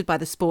suggested by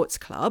the sports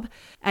club,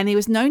 and he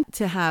was known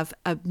to have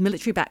a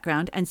military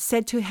background and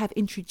said to have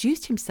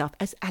introduced himself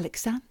as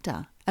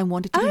Alexander and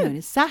wanted to be known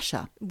as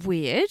Sasha.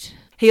 Weird.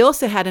 He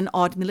also had an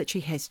odd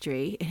military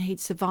history, and he'd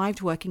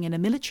survived working in a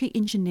military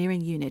engineering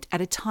unit at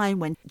a time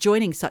when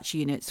joining such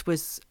units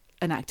was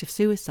an act of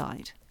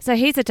suicide. So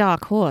he's a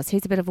dark horse.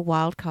 He's a bit of a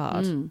wild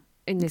card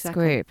in this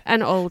group.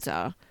 And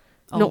older.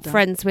 Not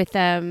friends with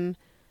them.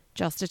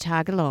 Just a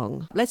tag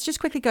along. Let's just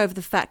quickly go over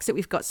the facts that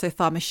we've got so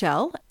far,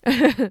 Michelle.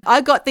 I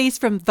got these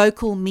from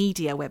Vocal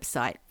Media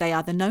website. They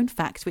are the known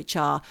facts, which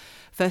are,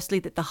 firstly,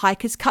 that the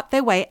hikers cut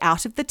their way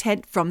out of the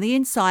tent from the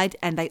inside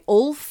and they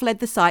all fled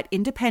the site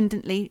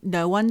independently.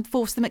 No one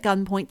forced them at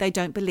gunpoint, they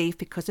don't believe,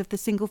 because of the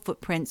single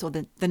footprints or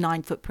the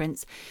 9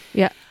 footprints.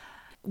 Yeah.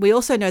 We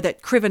also know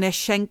that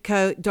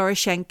Krivonenko,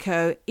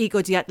 Doroshenko,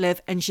 Igor Dyatlov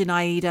and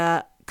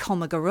Zinaida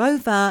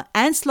Kolmogorova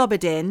and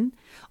Slobodin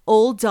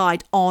all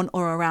died on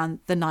or around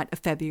the night of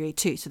February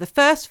 2. So the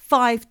first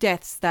 5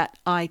 deaths that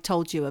I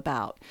told you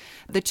about,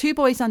 the 2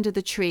 boys under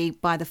the tree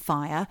by the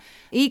fire,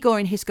 Igor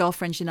and his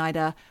girlfriend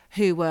Zinaida,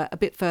 who were a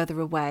bit further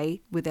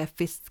away with their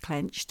fists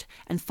clenched,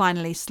 and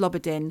finally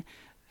Slobodin,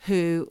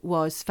 who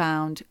was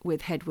found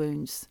with head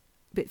wounds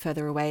a bit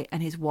further away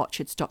and his watch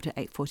had stopped at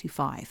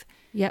 8:45.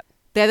 Yep.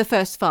 They're the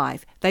first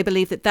 5. They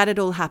believe that had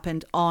all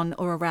happened on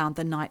or around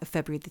the night of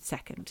February the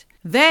 2nd.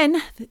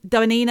 Then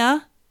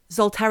Donina,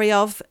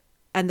 Zolotaryov,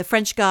 and the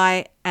French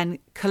guy and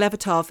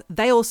Kolevatov,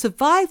 they all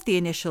survived the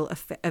initial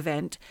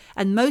event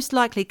and most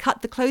likely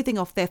cut the clothing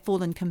off their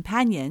fallen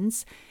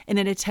companions in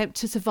an attempt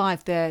to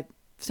survive their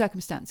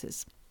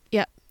circumstances.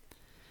 Yep.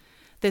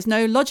 There's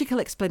no logical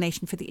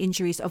explanation for the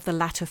injuries of the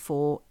latter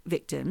 4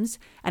 victims,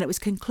 and it was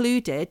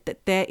concluded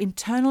that their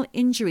internal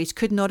injuries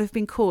could not have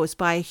been caused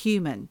by a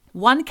human.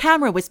 1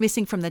 camera was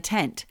missing from the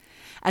tent,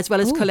 as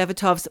well as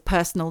Kolevatov's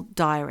personal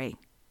diary.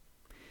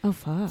 Oh,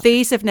 fuck.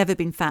 These have never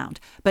been found,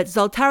 but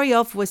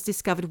Zolotaryov was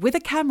discovered with a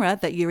camera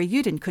that Yuri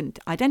Yudin couldn't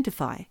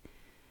identify.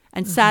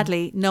 And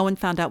sadly, no one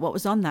found out what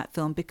was on that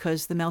film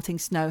because the melting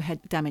snow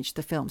had damaged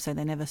the film, so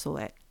they never saw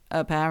it,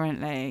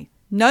 apparently.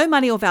 No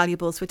money or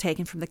valuables were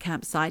taken from the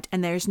campsite,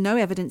 and there is no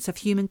evidence of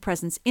human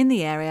presence in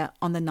the area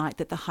on the night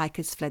that the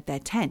hikers fled their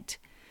tent.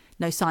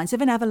 No signs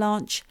of an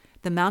avalanche.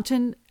 The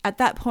mountain at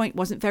that point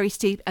wasn't very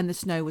steep, and the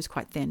snow was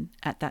quite thin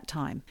at that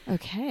time.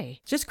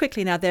 Okay. Just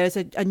quickly now, there's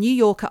a New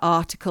Yorker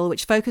article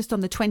which focused on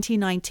the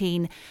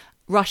 2019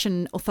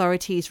 Russian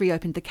authorities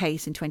reopened the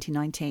case in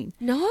 2019.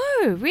 No,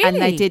 really?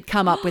 And they did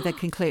come up with a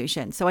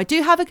conclusion. So I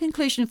do have a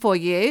conclusion for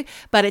you,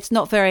 but it's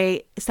not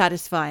very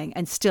satisfying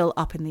and still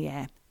up in the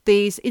air.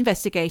 These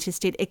investigators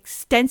did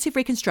extensive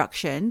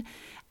reconstruction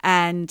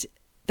and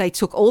they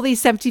took all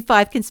these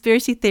 75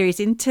 conspiracy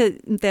theories into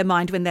their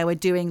mind when they were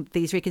doing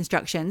these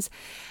reconstructions.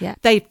 Yeah.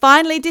 They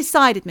finally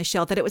decided,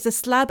 Michelle, that it was a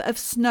slab of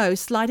snow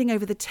sliding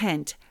over the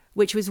tent,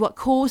 which was what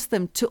caused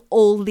them to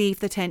all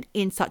leave the tent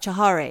in such a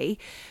hurry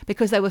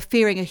because they were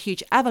fearing a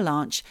huge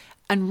avalanche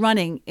and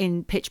running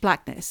in pitch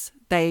blackness.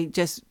 They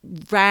just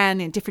ran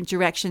in different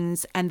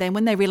directions. And then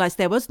when they realized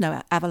there was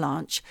no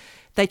avalanche,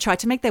 they tried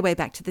to make their way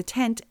back to the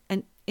tent,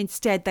 and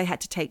instead they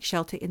had to take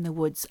shelter in the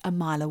woods a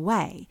mile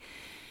away.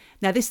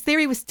 Now, this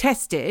theory was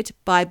tested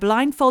by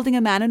blindfolding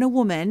a man and a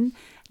woman,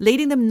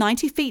 leading them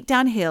 90 feet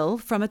downhill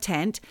from a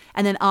tent,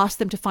 and then asked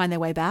them to find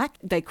their way back.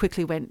 They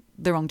quickly went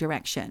the wrong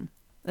direction.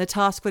 The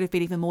task would have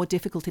been even more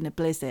difficult in a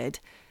blizzard,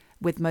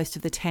 with most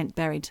of the tent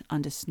buried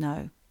under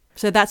snow.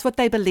 So that's what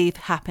they believe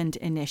happened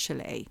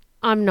initially.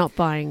 I'm not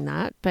buying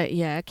that, but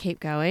yeah, keep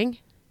going.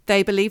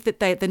 They believe that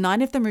the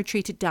 9 of them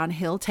retreated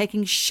downhill,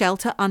 taking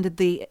shelter under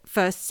the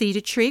first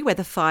cedar tree where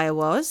the fire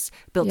was,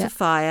 built a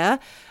fire.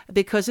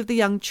 Because of the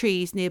young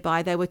trees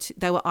nearby, they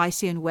were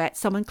icy and wet.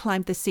 Someone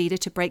climbed the cedar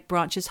to break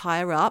branches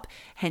higher up,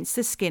 hence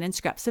the skin and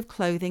scraps of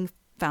clothing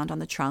found on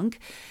the trunk.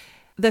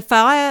 The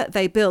fire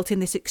they built in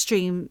this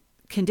extreme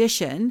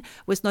condition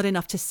was not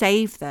enough to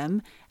save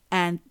them,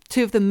 and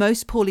 2 of the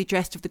most poorly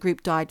dressed of the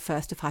group died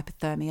first of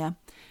hypothermia.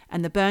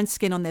 And the burned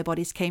skin on their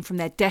bodies came from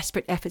their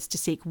desperate efforts to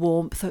seek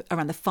warmth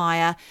around the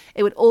fire.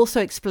 It would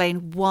also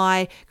explain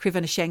why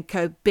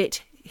Krivonenko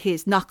bit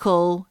his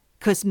knuckle,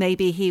 because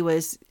maybe he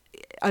was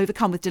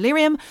overcome with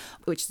delirium,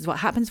 which is what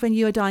happens when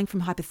you are dying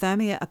from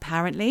hypothermia,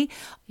 apparently.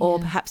 Or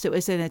perhaps it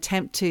was an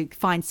attempt to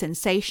find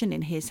sensation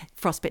in his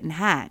frostbitten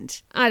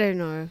hand. I don't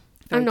know.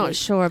 I'm not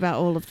sure about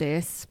all of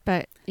this,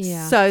 but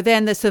yeah. So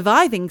then the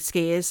surviving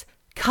skiers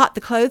cut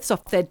the clothes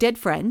off their dead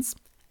friends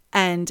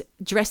and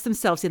dressed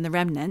themselves in the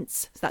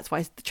remnants. So that's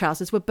why the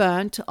trousers were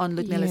burnt on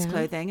Ludmila's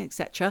clothing,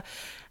 etc.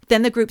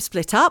 Then the group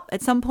split up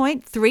at some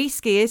point. 3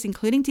 skiers,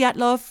 including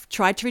Dyatlov,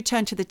 tried to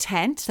return to the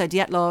tent. So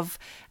Dyatlov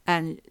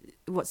and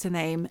what's her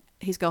name,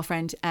 his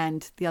girlfriend,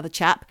 and the other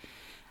chap.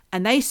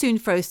 And they soon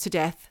froze to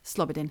death.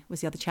 Slobodin was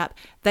the other chap.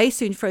 They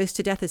soon froze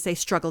to death as they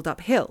struggled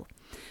uphill.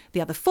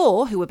 The other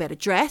 4, who were better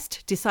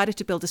dressed, decided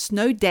to build a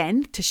snow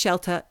den to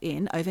shelter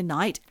in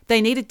overnight. They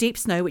needed deep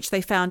snow, which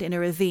they found in a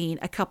ravine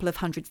a couple of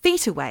 100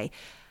 feet away.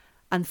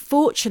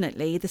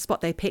 Unfortunately, the spot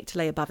they picked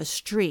lay above a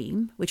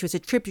stream, which was a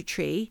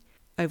tributary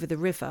over the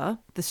river.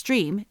 The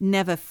stream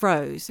never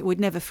froze. It would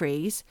never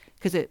freeze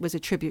because it was a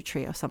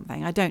tributary or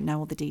something. I don't know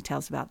all the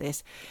details about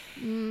this.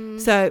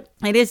 So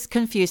it is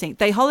confusing.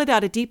 They hollowed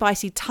out a deep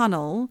icy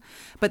tunnel,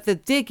 but the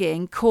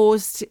digging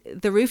caused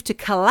the roof to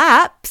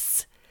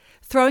collapse,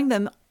 throwing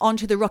them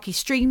onto the rocky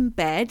stream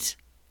bed,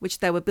 which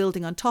they were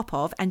building on top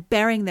of, and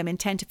burying them in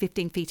 10 to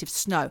 15 feet of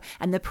snow.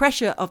 And the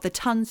pressure of the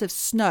tons of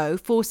snow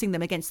forcing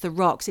them against the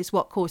rocks is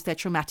what caused their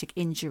traumatic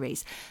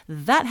injuries.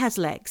 That has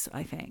legs,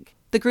 I think.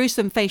 The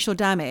gruesome facial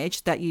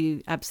damage that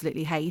you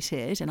absolutely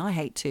hated, and I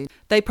hate too,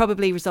 they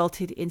probably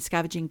resulted in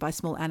scavenging by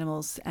small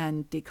animals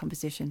and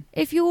decomposition.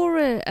 If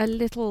you're a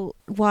little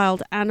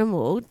wild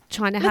animal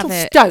trying to have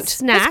a stoat.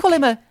 snack... Let's call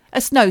him a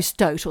snow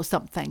stoat or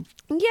something.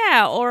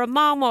 Yeah, or a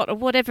marmot or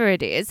whatever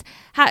it is,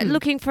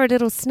 looking for a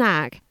little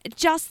snack.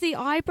 Just the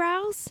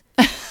eyebrows,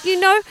 like you're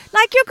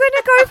going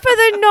to go for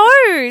the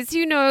nose,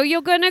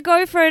 you're going to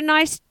go for a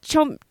nice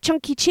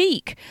chunky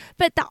cheek.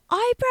 But the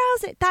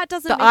eyebrows, that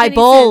doesn't make any sense.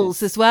 The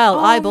eyeballs as well,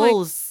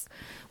 eyeballs.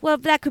 Well,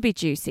 that could be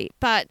juicy,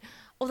 but...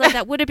 although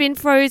that would have been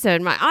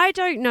frozen, right? I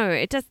don't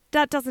know.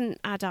 That doesn't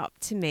add up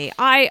to me.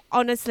 I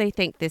honestly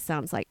think this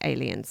sounds like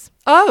aliens.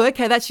 Oh,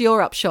 okay. That's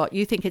your upshot.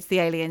 You think it's the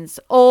aliens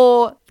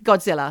or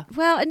Godzilla?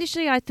 Well,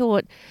 initially I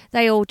thought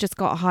they all just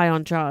got high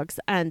on drugs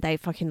and they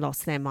fucking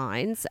lost their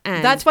minds.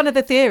 And that's one of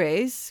the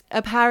theories.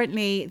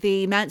 Apparently,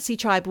 the Mansi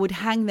tribe would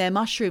hang their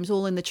mushrooms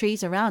all in the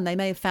trees around. They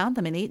may have found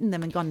them and eaten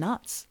them and gone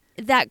nuts.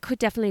 That could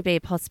definitely be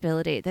a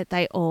possibility, that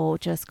they all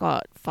just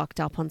got fucked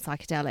up on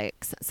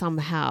psychedelics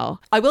somehow.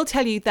 I will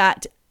tell you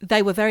that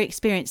they were very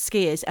experienced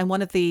skiers, and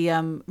one of the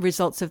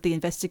results of the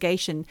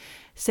investigation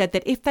said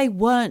that if they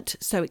weren't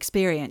so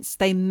experienced,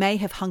 they may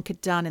have hunkered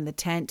down in the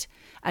tent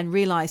and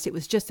realised it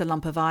was just a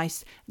lump of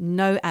ice,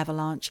 no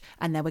avalanche,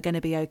 and they were going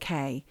to be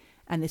okay.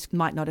 And this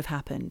might not have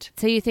happened.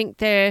 So you think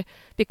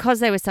because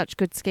they were such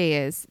good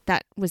skiers,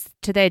 that was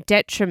to their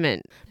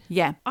detriment?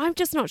 Yeah. I'm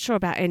just not sure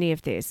about any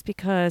of this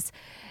because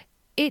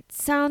it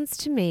sounds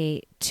to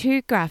me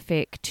too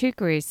graphic, too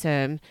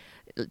gruesome,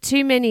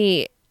 too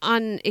many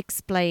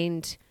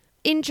unexplained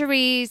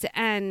injuries,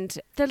 and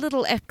the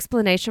little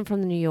explanation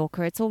from the New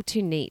Yorker, it's all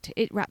too neat.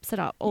 It wraps it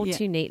up all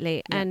too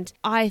neatly. Yeah. And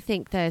I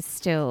think there's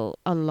still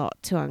a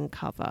lot to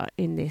uncover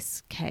in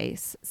this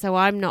case. So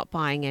I'm not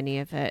buying any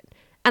of it.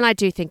 And I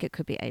do think it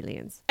could be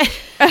aliens. Is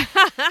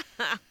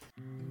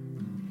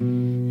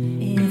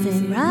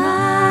it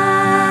right?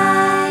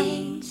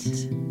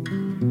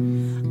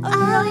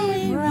 Are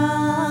we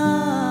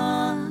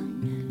wrong?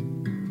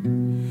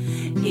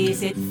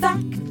 Is it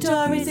fact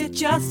or is it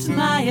just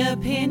my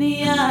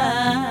opinion?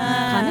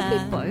 Kind of be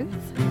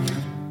both.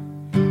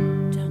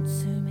 Don't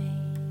sue me.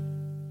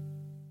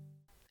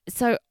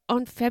 So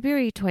on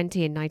February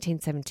 20 in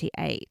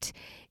 1978,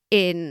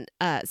 in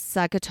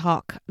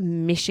Sagatuck,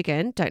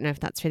 Michigan, don't know if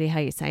that's really how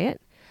you say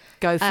it.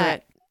 Go for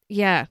it.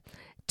 Yeah.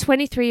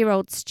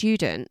 23-year-old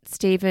student,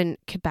 Steven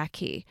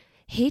Kubacki,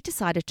 he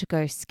decided to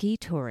go ski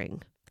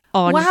touring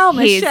on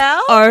his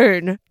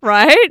own,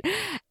 right?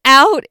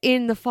 Out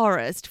in the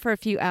forest for a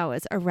few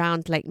hours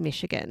around Lake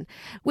Michigan,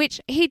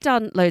 which he'd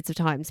done loads of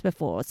times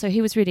before, so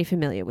he was really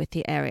familiar with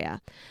the area.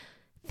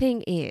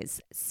 Thing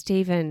is,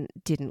 Steven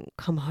didn't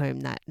come home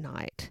that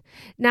night.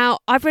 Now,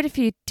 I've read a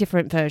few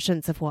different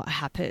versions of what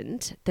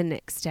happened the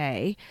next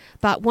day,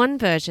 but one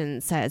version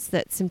says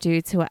that some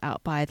dudes who were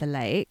out by the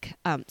lake,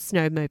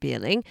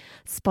 snowmobiling,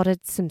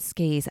 spotted some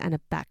skis and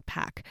a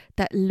backpack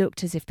that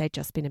looked as if they'd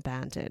just been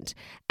abandoned.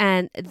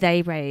 And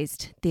they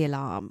raised the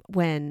alarm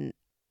when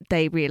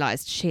they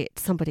realised, shit,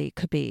 somebody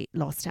could be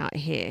lost out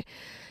here.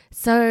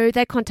 So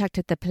they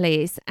contacted the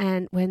police,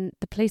 and when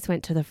the police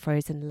went to the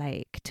frozen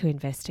lake to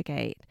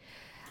investigate,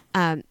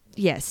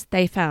 yes,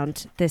 they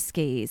found the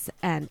skis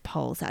and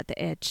poles at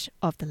the edge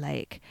of the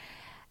lake.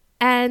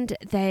 And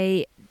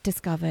they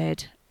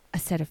discovered a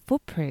set of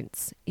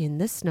footprints in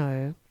the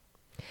snow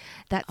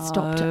that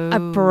stopped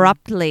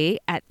abruptly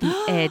at the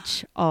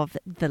edge of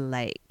the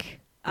lake,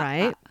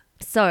 right?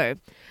 So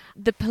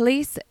the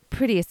police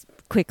pretty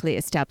quickly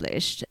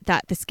established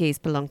that the skis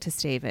belonged to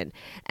Steven,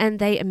 and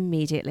they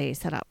immediately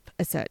set up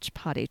a search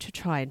party to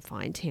try and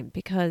find him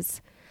because,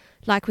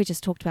 like we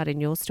just talked about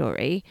in your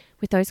story,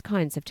 with those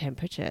kinds of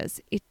temperatures,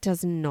 it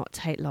does not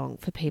take long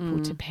for people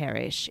to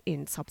perish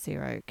in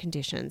sub-zero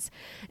conditions.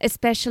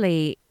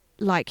 Especially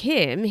like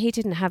him, he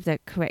didn't have the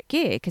correct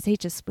gear because he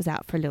just was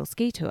out for a little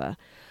ski tour.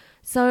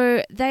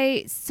 So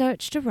they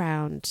searched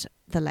around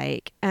the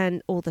lake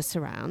and all the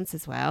surrounds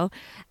as well,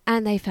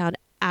 and they found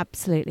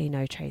absolutely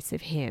no trace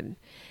of him.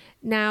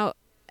 Now,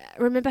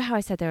 remember how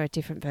I said there are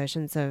different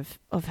versions of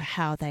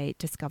how they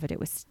discovered it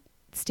was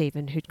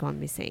Steven who'd gone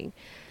missing?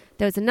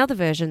 There was another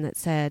version that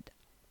said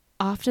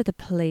after the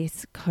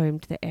police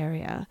combed the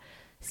area,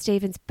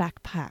 Steven's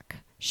backpack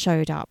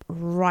showed up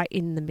right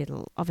in the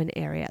middle of an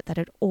area that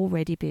had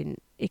already been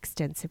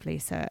extensively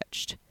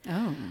searched.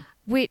 Oh.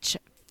 Which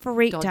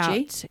freaked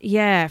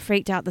Dodgy.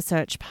 freaked out the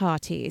search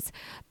parties.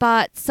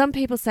 But some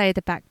people say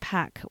the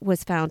backpack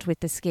was found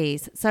with the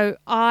skis. So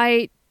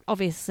I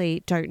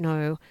obviously don't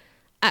know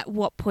at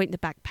what point the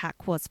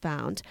backpack was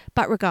found.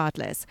 But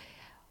regardless,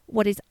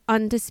 what is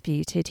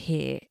undisputed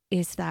here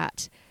is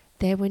that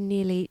there were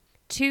nearly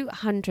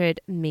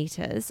 200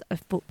 meters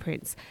of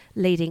footprints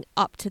leading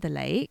up to the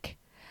lake.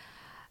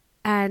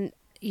 And,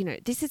 you know,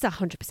 this is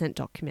 100%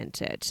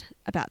 documented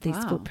about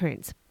these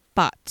footprints.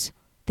 But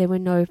there were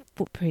no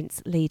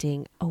footprints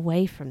leading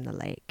away from the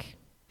lake.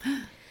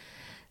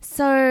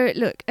 So,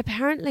 look,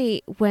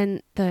 apparently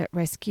when the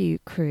rescue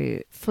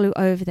crew flew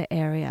over the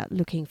area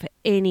looking for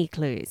any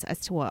clues as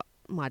to what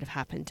might have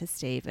happened to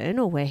Steven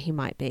or where he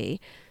might be,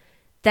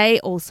 they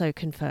also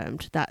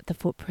confirmed that the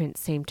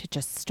footprints seemed to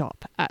just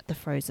stop at the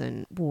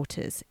frozen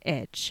water's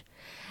edge.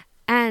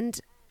 And,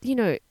 you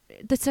know,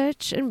 the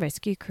search and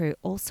rescue crew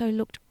also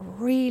looked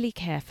really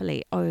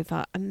carefully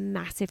over a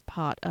massive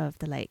part of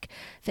the lake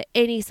for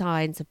any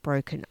signs of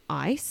broken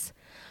ice,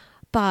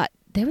 but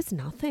there was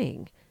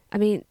nothing. I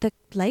mean, the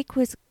lake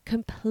was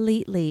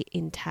completely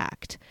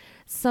intact.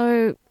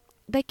 So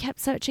they kept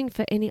searching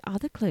for any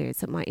other clues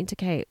that might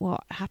indicate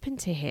what happened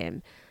to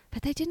him,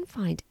 but they didn't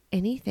find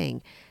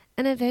anything.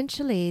 And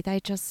eventually they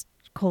just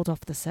called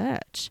off the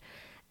search.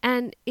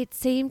 And it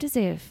seemed as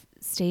if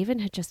Steven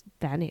had just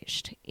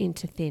vanished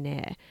into thin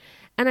air.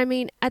 And I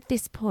mean, at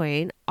this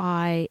point,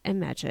 I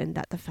imagine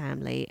that the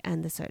family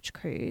and the search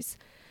crews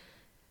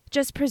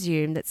just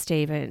presumed that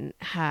Steven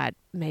had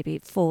maybe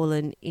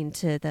fallen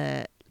into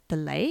the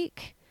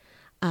lake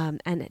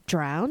and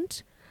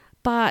drowned.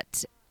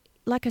 But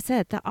like I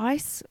said, the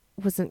ice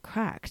wasn't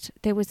cracked.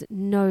 There was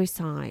no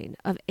sign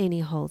of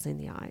any holes in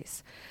the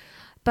ice.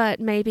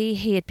 But maybe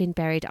he had been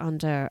buried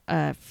under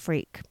a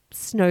freak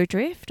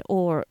snowdrift,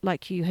 or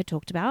like you had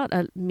talked about,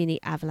 a mini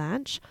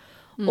avalanche.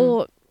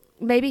 Or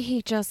maybe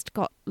he just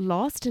got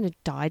lost and had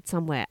died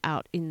somewhere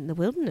out in the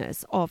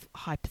wilderness of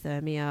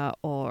hypothermia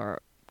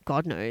or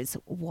God knows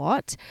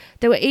what.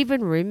 There were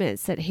even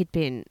rumours that he'd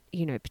been,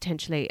 you know,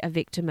 potentially a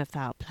victim of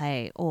foul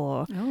play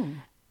or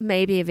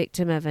maybe a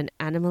victim of an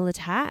animal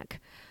attack.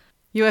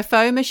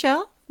 UFO,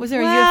 Michelle? Was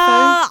there a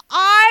UFO?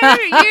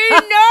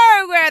 You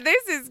know where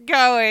this is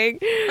going.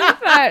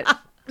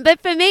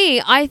 But for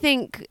me, I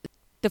think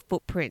the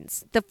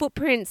footprints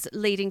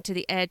leading to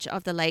the edge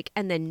of the lake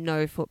and then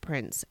no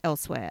footprints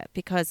elsewhere.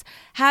 Because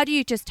how do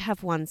you just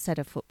have one set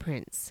of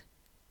footprints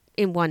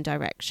in one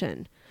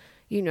direction?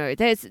 You know,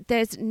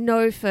 there's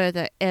no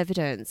further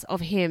evidence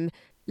of him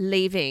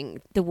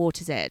leaving the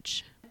water's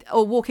edge.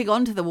 Or walking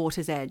onto the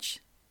water's edge,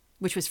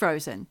 which was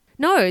frozen.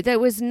 No, there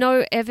was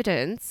no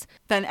evidence.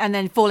 And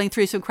then falling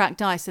through some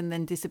cracked ice and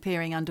then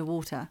disappearing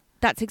underwater.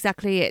 That's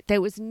exactly it. There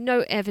was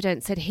no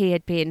evidence that he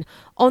had been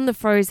on the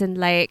frozen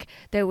lake.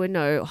 There were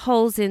no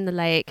holes in the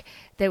lake.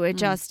 There were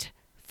just...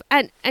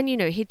 And you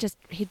know, he'd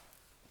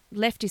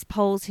left his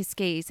poles, his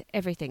skis,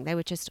 everything. They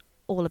were just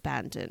all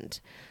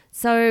abandoned.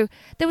 So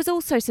there was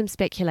also some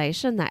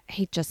speculation that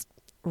he'd just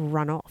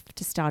run off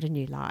to start a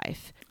new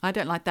life. I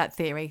don't like that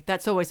theory.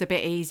 That's always a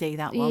bit easy,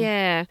 that one.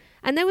 Yeah.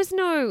 And there was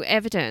no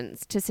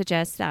evidence to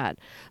suggest that.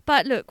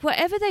 But look,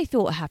 whatever they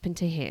thought happened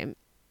to him,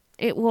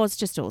 it was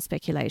just all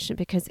speculation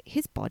because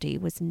his body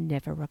was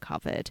never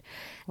recovered.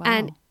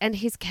 Wow. And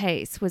his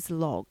case was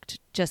logged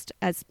just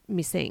as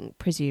missing,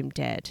 presumed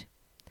dead.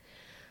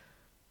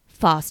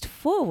 Fast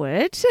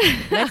forward.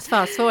 Let's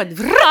fast forward.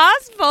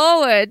 Fast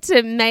forward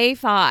to May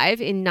 5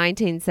 in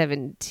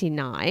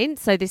 1979.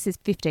 So this is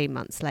 15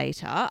 months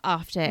later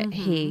after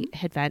he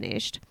had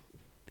vanished.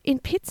 In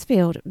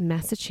Pittsfield,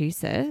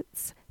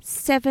 Massachusetts,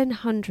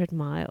 700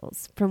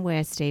 miles from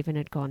where Steven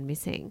had gone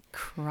missing.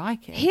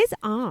 Crikey. His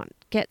aunt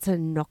gets a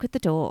knock at the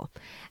door.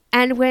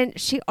 And when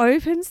she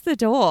opens the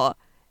door,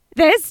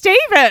 there's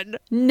Steven.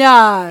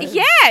 No.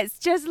 Yes,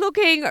 just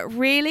looking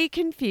really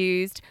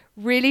confused,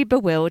 really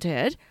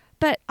bewildered,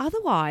 but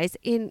otherwise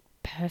in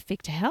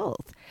perfect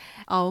health.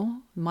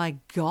 Oh, my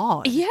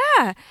God.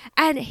 Yeah.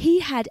 And he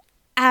had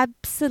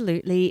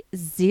absolutely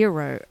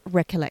zero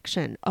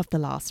recollection of the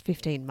last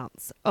 15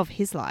 months of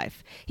his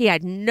life. He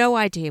had no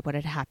idea what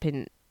had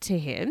happened to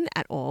him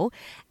at all.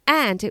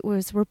 And it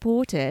was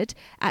reported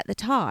at the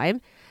time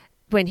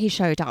when he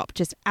showed up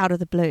just out of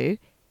the blue,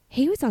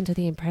 he was under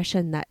the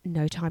impression that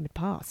no time had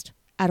passed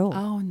at all.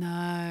 Oh,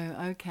 no.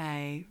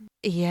 Okay.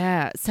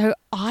 Yeah. So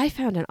I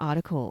found an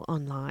article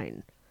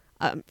online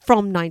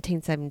from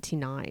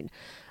 1979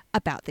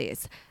 about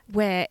this,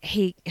 where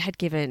he had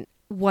given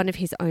one of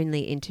his only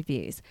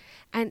interviews.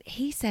 And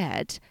he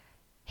said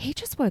he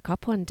just woke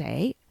up one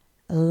day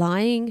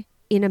lying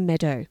in a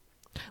meadow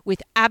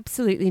with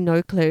absolutely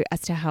no clue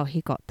as to how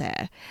he got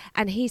there.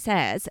 And he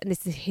says, and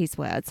this is his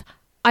words,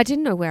 "I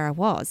didn't know where I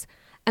was,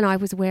 and I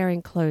was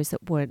wearing clothes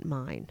that weren't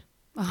mine."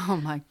 Oh,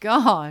 my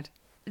God.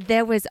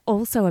 There was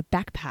also a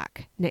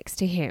backpack next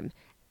to him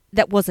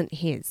that wasn't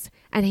his.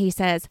 And he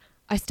says,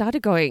 "I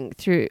started going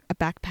through a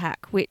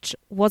backpack which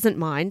wasn't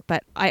mine,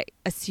 but I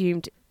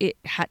assumed it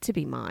had to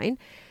be mine."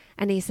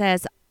 And he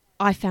says,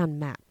 "I found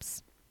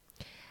maps."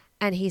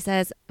 And he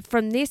says,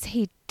 from this,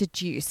 he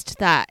deduced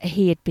that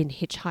he had been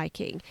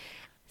hitchhiking.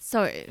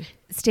 So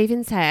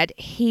Stephen said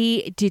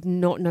he did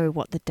not know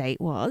what the date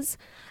was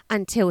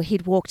until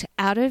he'd walked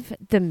out of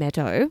the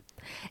meadow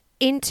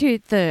into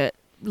the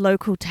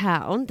local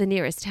town, the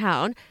nearest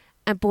town,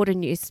 and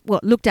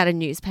looked at a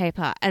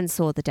newspaper and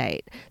saw the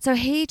date. So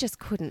he just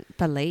couldn't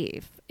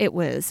believe it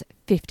was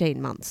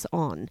 15 months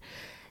on.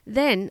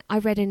 Then I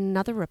read in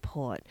another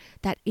report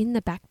that in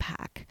the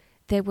backpack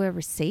there were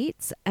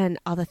receipts and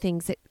other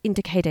things that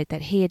indicated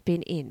that he had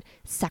been in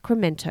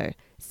Sacramento,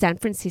 San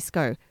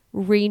Francisco,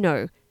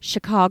 Reno,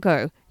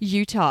 Chicago,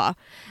 Utah.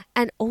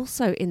 And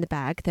also in the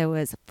bag there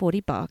was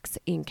 $40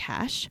 in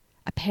cash,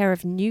 a pair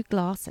of new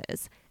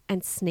glasses,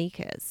 and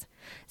sneakers.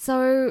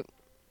 So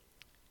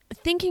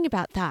thinking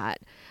about that,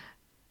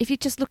 if you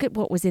just look at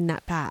what was in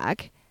that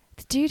bag,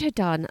 the dude had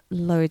done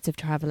loads of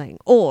traveling,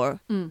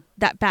 or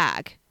that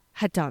bag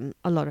had done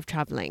a lot of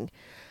traveling.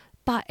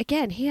 But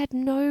again, he had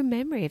no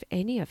memory of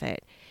any of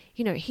it.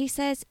 You know, he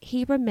says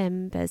he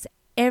remembers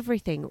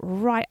everything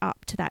right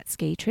up to that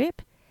ski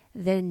trip,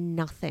 then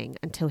nothing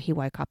until he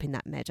woke up in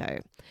that meadow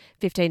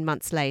 15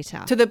 months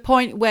later. To the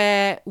point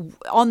where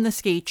on the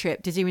ski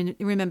trip, does he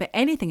remember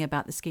anything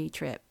about the ski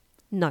trip?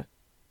 No.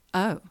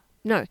 Oh.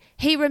 No.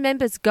 He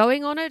remembers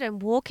going on it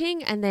and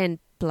walking and then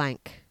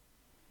blank.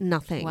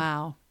 Nothing.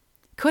 Wow.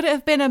 Could it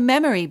have been a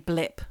memory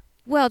blip?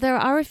 Well, there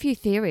are a few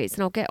theories,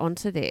 and I'll get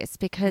onto this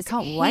because... I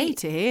can't wait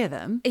to hear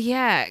them.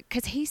 Yeah,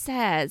 because he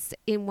says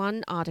in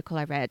one article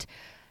I read,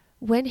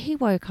 when he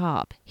woke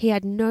up, he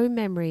had no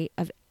memory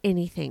of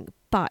anything,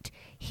 but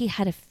he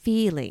had a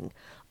feeling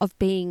of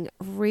being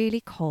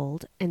really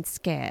cold and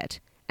scared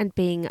and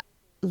being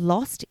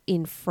lost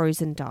in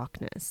frozen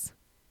darkness.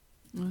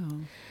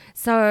 Oh.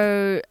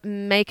 So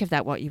make of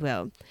that what you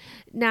will.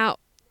 Now,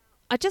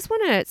 I just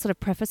want to sort of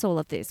preface all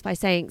of this by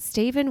saying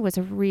Steven was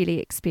a really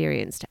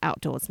experienced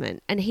outdoorsman,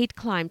 and he'd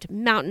climbed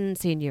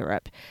mountains in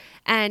Europe,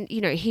 and,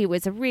 you know, he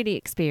was a really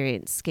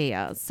experienced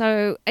skier.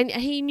 So, and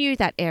he knew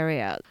that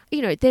area.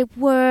 You know, there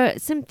were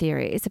some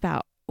theories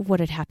about what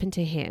had happened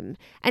to him,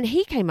 and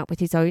he came up with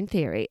his own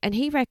theory, and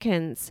he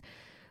reckons,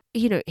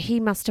 you know,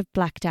 he must have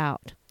blacked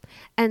out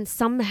and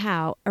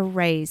somehow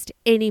erased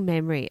any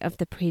memory of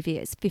the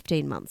previous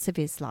 15 months of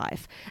his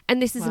life.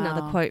 And this is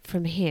another quote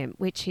from him,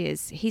 which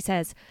is, he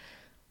says,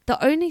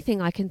 "The only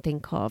thing I can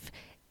think of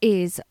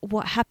is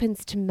what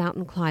happens to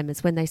mountain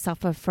climbers when they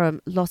suffer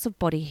from loss of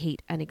body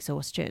heat and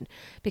exhaustion,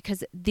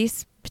 because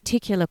this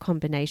particular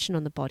combination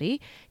on the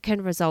body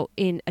can result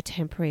in a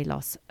temporary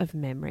loss of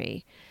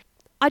memory."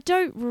 I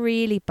don't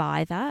really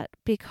buy that,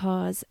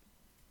 because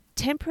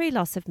temporary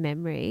loss of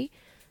memory,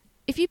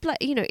 if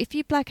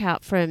you black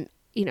out from,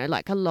 you know,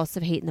 like a loss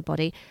of heat in the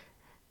body,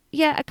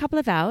 yeah, a couple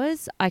of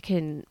hours, I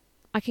can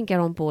get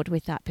on board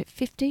with that. But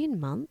 15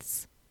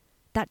 months,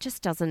 that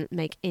just doesn't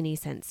make any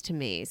sense to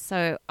me.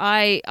 So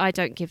I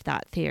don't give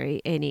that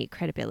theory any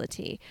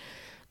credibility.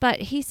 But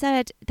he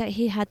said that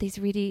he had these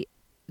really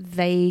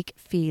vague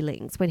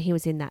feelings when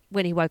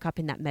he woke up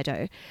in that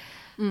meadow.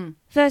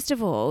 First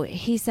of all,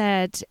 he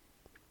said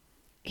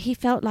he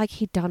felt like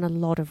he'd done a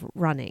lot of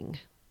running.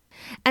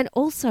 And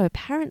also,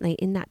 apparently,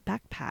 in that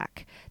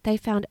backpack, they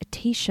found a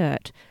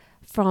T-shirt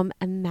from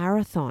a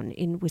marathon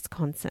in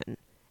Wisconsin.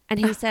 And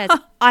he says,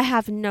 I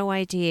have no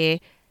idea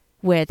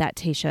where that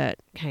T-shirt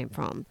came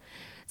from.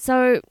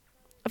 So,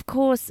 of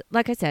course,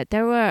 like I said,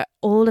 there were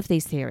all of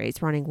these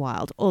theories running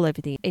wild all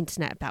over the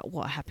internet about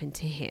what happened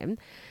to him.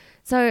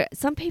 So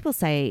some people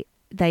say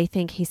they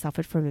think he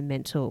suffered from a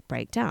mental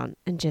breakdown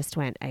and just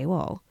went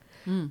AWOL.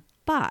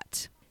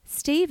 But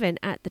Steven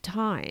at the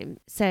time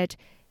said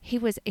he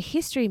was a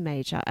history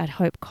major at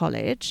Hope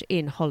College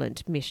in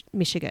Holland,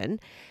 Michigan.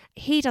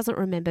 He doesn't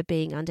remember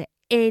being under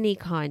any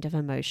kind of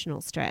emotional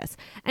stress.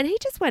 And he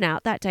just went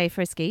out that day for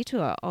a ski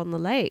tour on the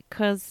lake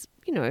because,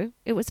 you know,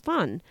 it was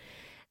fun.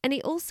 And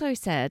he also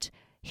said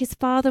his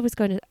father was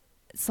going to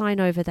sign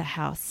over the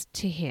house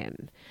to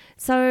him.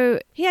 So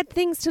he had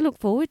things to look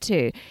forward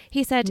to.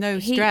 He said no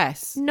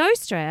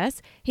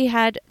stress. He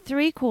had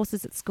 3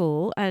 courses at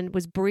school and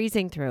was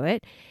breezing through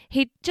it.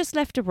 He'd just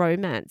left a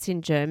romance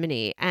in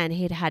Germany and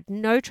he'd had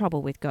no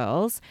trouble with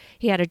girls.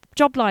 He had a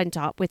job lined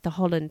up with the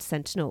Holland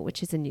Sentinel,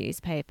 which is a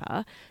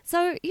newspaper.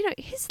 So, you know,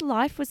 his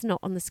life was not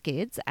on the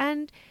skids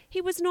and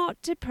he was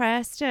not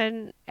depressed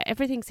and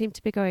everything seemed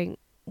to be going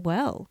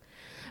well.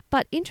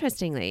 But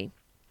interestingly,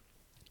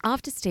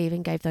 after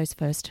Steven gave those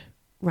first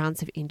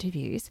rounds of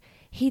interviews,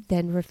 he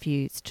then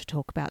refused to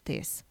talk about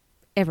this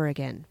ever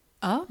again.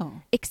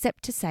 Oh.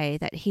 except to say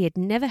that he had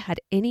never had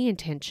any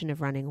intention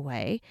of running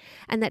away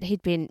and that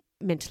he'd been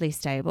mentally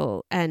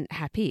stable and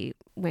happy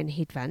when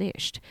he'd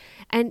vanished.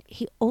 And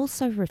he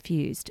also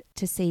refused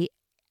to see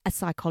a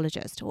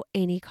psychologist or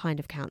any kind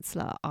of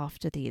counsellor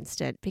after the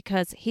incident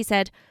because he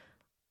said,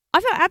 I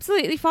felt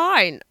absolutely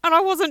fine and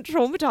I wasn't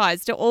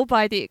traumatised at all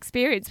by the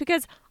experience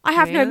because I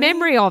have no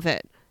memory of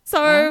it.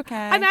 So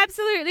I'm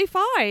absolutely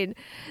fine.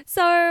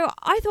 So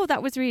I thought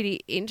that was really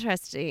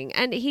interesting.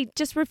 And he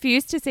just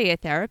refused to see a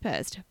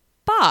therapist.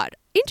 But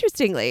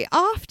interestingly,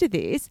 after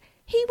this,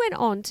 he went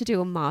on to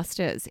do a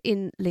master's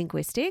in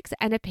linguistics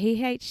and a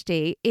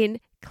PhD in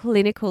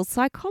clinical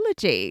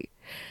psychology.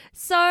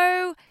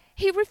 So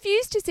he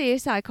refused to see a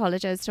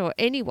psychologist or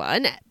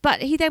anyone,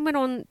 but he then went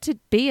on to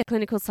be a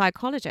clinical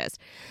psychologist.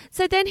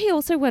 So then he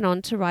also went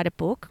on to write a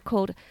book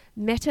called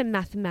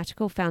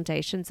Meta-Mathematical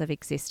Foundations of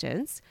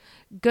Existence,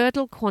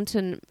 Gödel,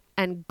 Quantum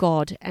and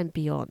God and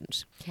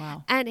Beyond.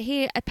 Wow. And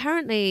he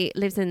apparently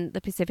lives in the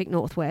Pacific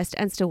Northwest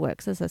and still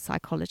works as a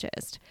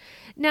psychologist.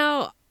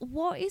 Now,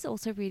 what is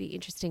also really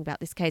interesting about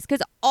this case,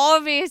 because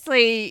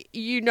obviously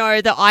you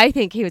know that I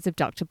think he was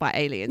abducted by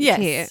aliens here.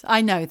 Yes,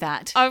 I know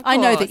that. Of I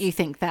know that course. you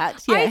think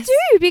that. Yes.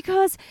 I do,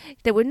 because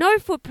there were no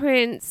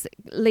footprints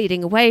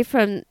leading away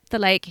from the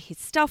lake. His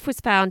stuff was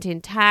found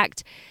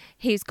intact.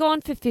 He's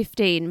gone for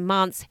 15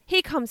 months.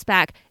 He comes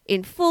back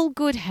in full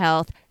good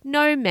health,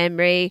 no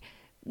memory,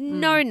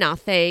 no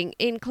nothing.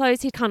 In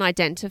clothes he can't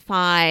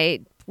identify,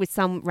 with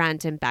some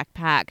random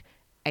backpack.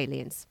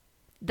 Aliens.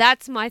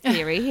 That's my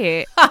theory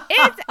here.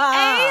 It's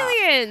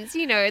aliens.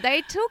 You know,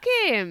 they took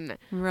him.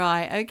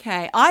 Right,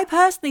 okay. I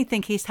personally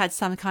think he's had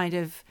some kind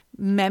of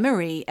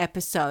memory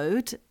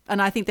episode,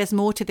 and I think there's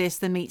more to this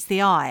than meets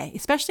the eye,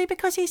 especially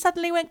because he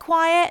suddenly went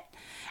quiet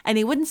and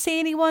he wouldn't see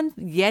anyone,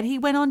 yet he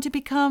went on to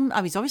become,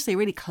 he's obviously a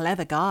really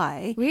clever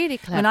guy. Really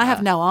clever. And I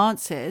have no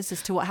answers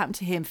as to what happened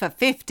to him for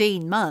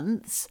 15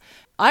 months.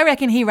 I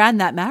reckon he ran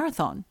that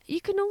marathon. You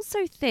can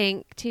also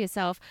think to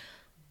yourself,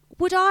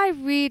 would I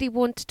really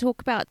want to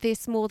talk about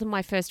this more than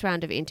my first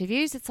round of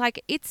interviews? It's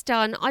like, it's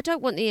done. I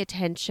don't want the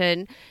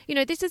attention. You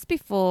know, this is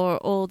before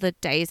all the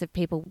days of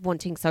people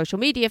wanting social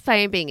media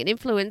fame, being an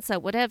influencer,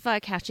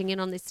 whatever, cashing in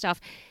on this stuff.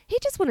 He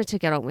just wanted to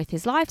get on with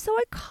his life. So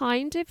I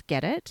kind of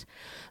get it.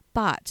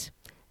 But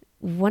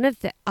one of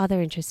the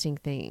other interesting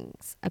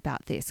things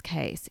about this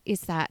case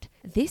is that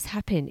this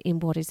happened in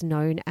what is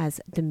known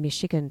as the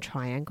Michigan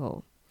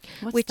Triangle.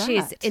 Which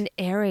is an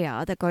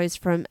area that goes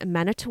from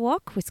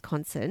Manitowoc,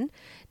 Wisconsin,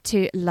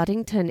 to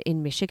Ludington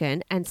in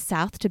Michigan and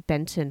south to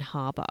Benton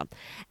Harbor.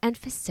 And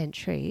for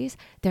centuries,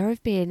 there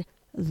have been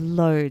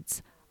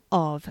loads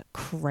of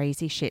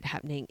crazy shit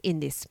happening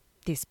in this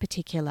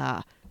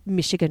particular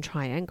Michigan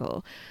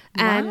Triangle.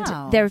 And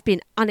there have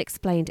been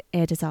unexplained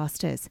air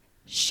disasters,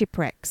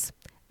 shipwrecks,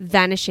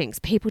 vanishings,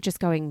 people just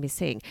going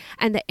missing.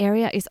 And the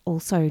area is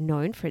also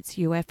known for its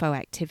UFO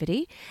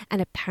activity.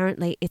 And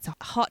apparently it's a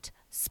hot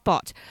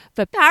spot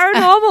for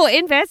paranormal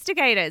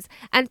investigators.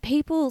 And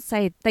people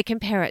say they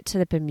compare it to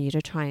the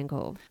Bermuda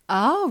Triangle.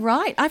 Oh,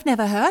 right. I've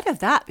never heard of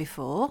that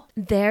before.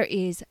 There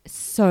is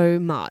so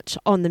much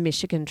on the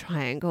Michigan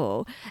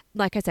Triangle.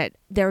 Like I said,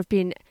 there have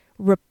been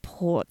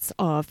reports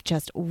of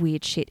just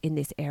weird shit in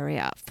this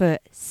area for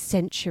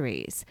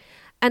centuries.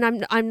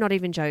 And I'm not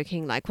even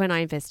joking. Like, when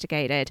I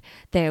investigated,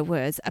 there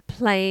was a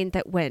plane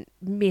that went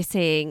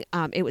missing.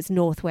 It was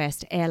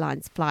Northwest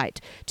Airlines Flight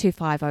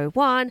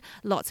 2501.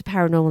 Lots of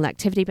paranormal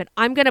activity. But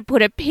I'm going to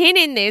put a pin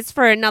in this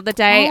for another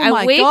day. Oh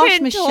my gosh,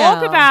 Michelle.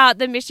 Talk about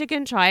the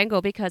Michigan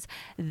Triangle because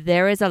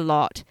there is a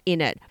lot in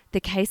it.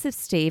 The case of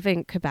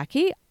Steven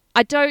Kubacki,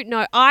 I don't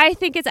know. I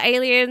think it's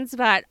aliens,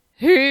 but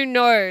who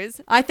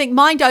knows? I think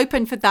mind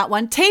open for that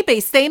one.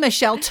 TBC,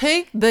 Michelle.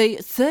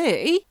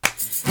 TBC.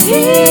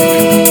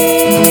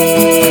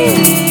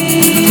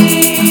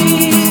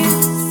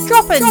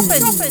 Dropping.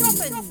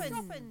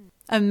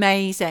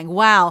 Amazing.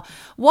 Wow.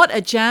 What a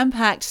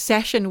jam-packed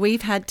session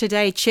we've had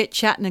today,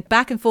 chit-chatting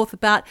back and forth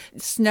about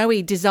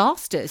snowy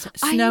disasters,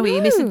 snowy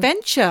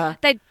misadventure.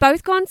 They'd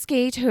both gone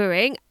ski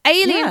touring.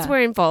 Aliens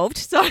were involved,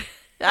 so...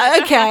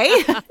 Okay,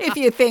 if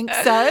you think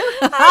so.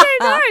 I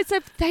don't know. So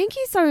thank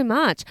you so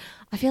much.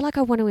 I feel like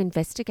I want to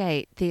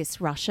investigate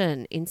this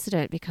Russian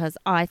incident because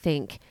I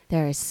think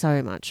there is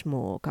so much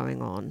more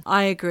going on.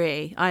 I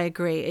agree.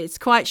 It's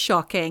quite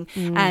shocking.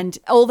 And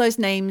all those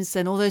names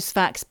and all those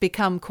facts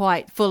become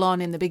quite full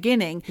on in the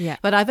beginning. Yeah.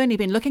 But I've only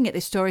been looking at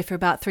this story for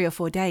about 3 or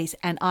 4 days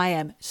and I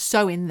am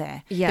so in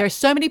there. Yeah. There are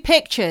so many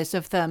pictures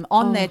of them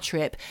on their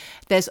trip.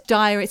 There's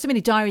so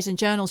many diaries and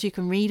journals you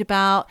can read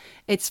about.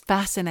 It's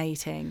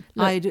fascinating.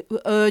 I'd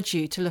urge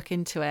you to look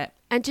into it.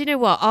 And do you know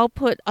what? I'll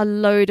put a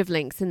load of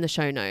links in the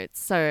show notes.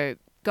 So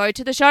go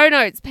to the show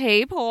notes,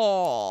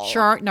 people.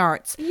 Shark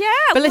notes. Yeah.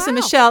 But listen,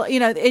 wow. Michelle,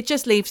 it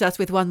just leaves us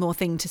with one more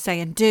thing to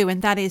say and do,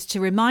 and that is to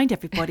remind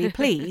everybody,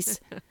 please,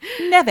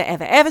 never,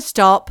 ever, ever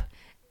stop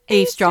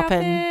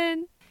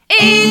eavesdropping.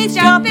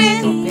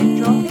 Eavesdropping.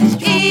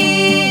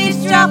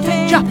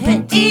 Eavesdropping.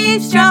 Dropping.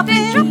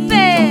 Eavesdropping.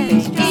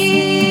 Dropping.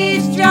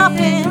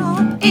 Eavesdropping.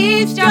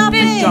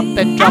 Eavesdropping.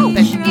 Dropping.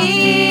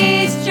 Ouch.